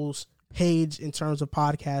people's page in terms of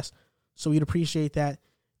podcasts. So we'd appreciate that.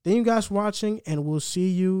 Thank you guys for watching, and we'll see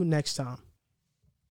you next time.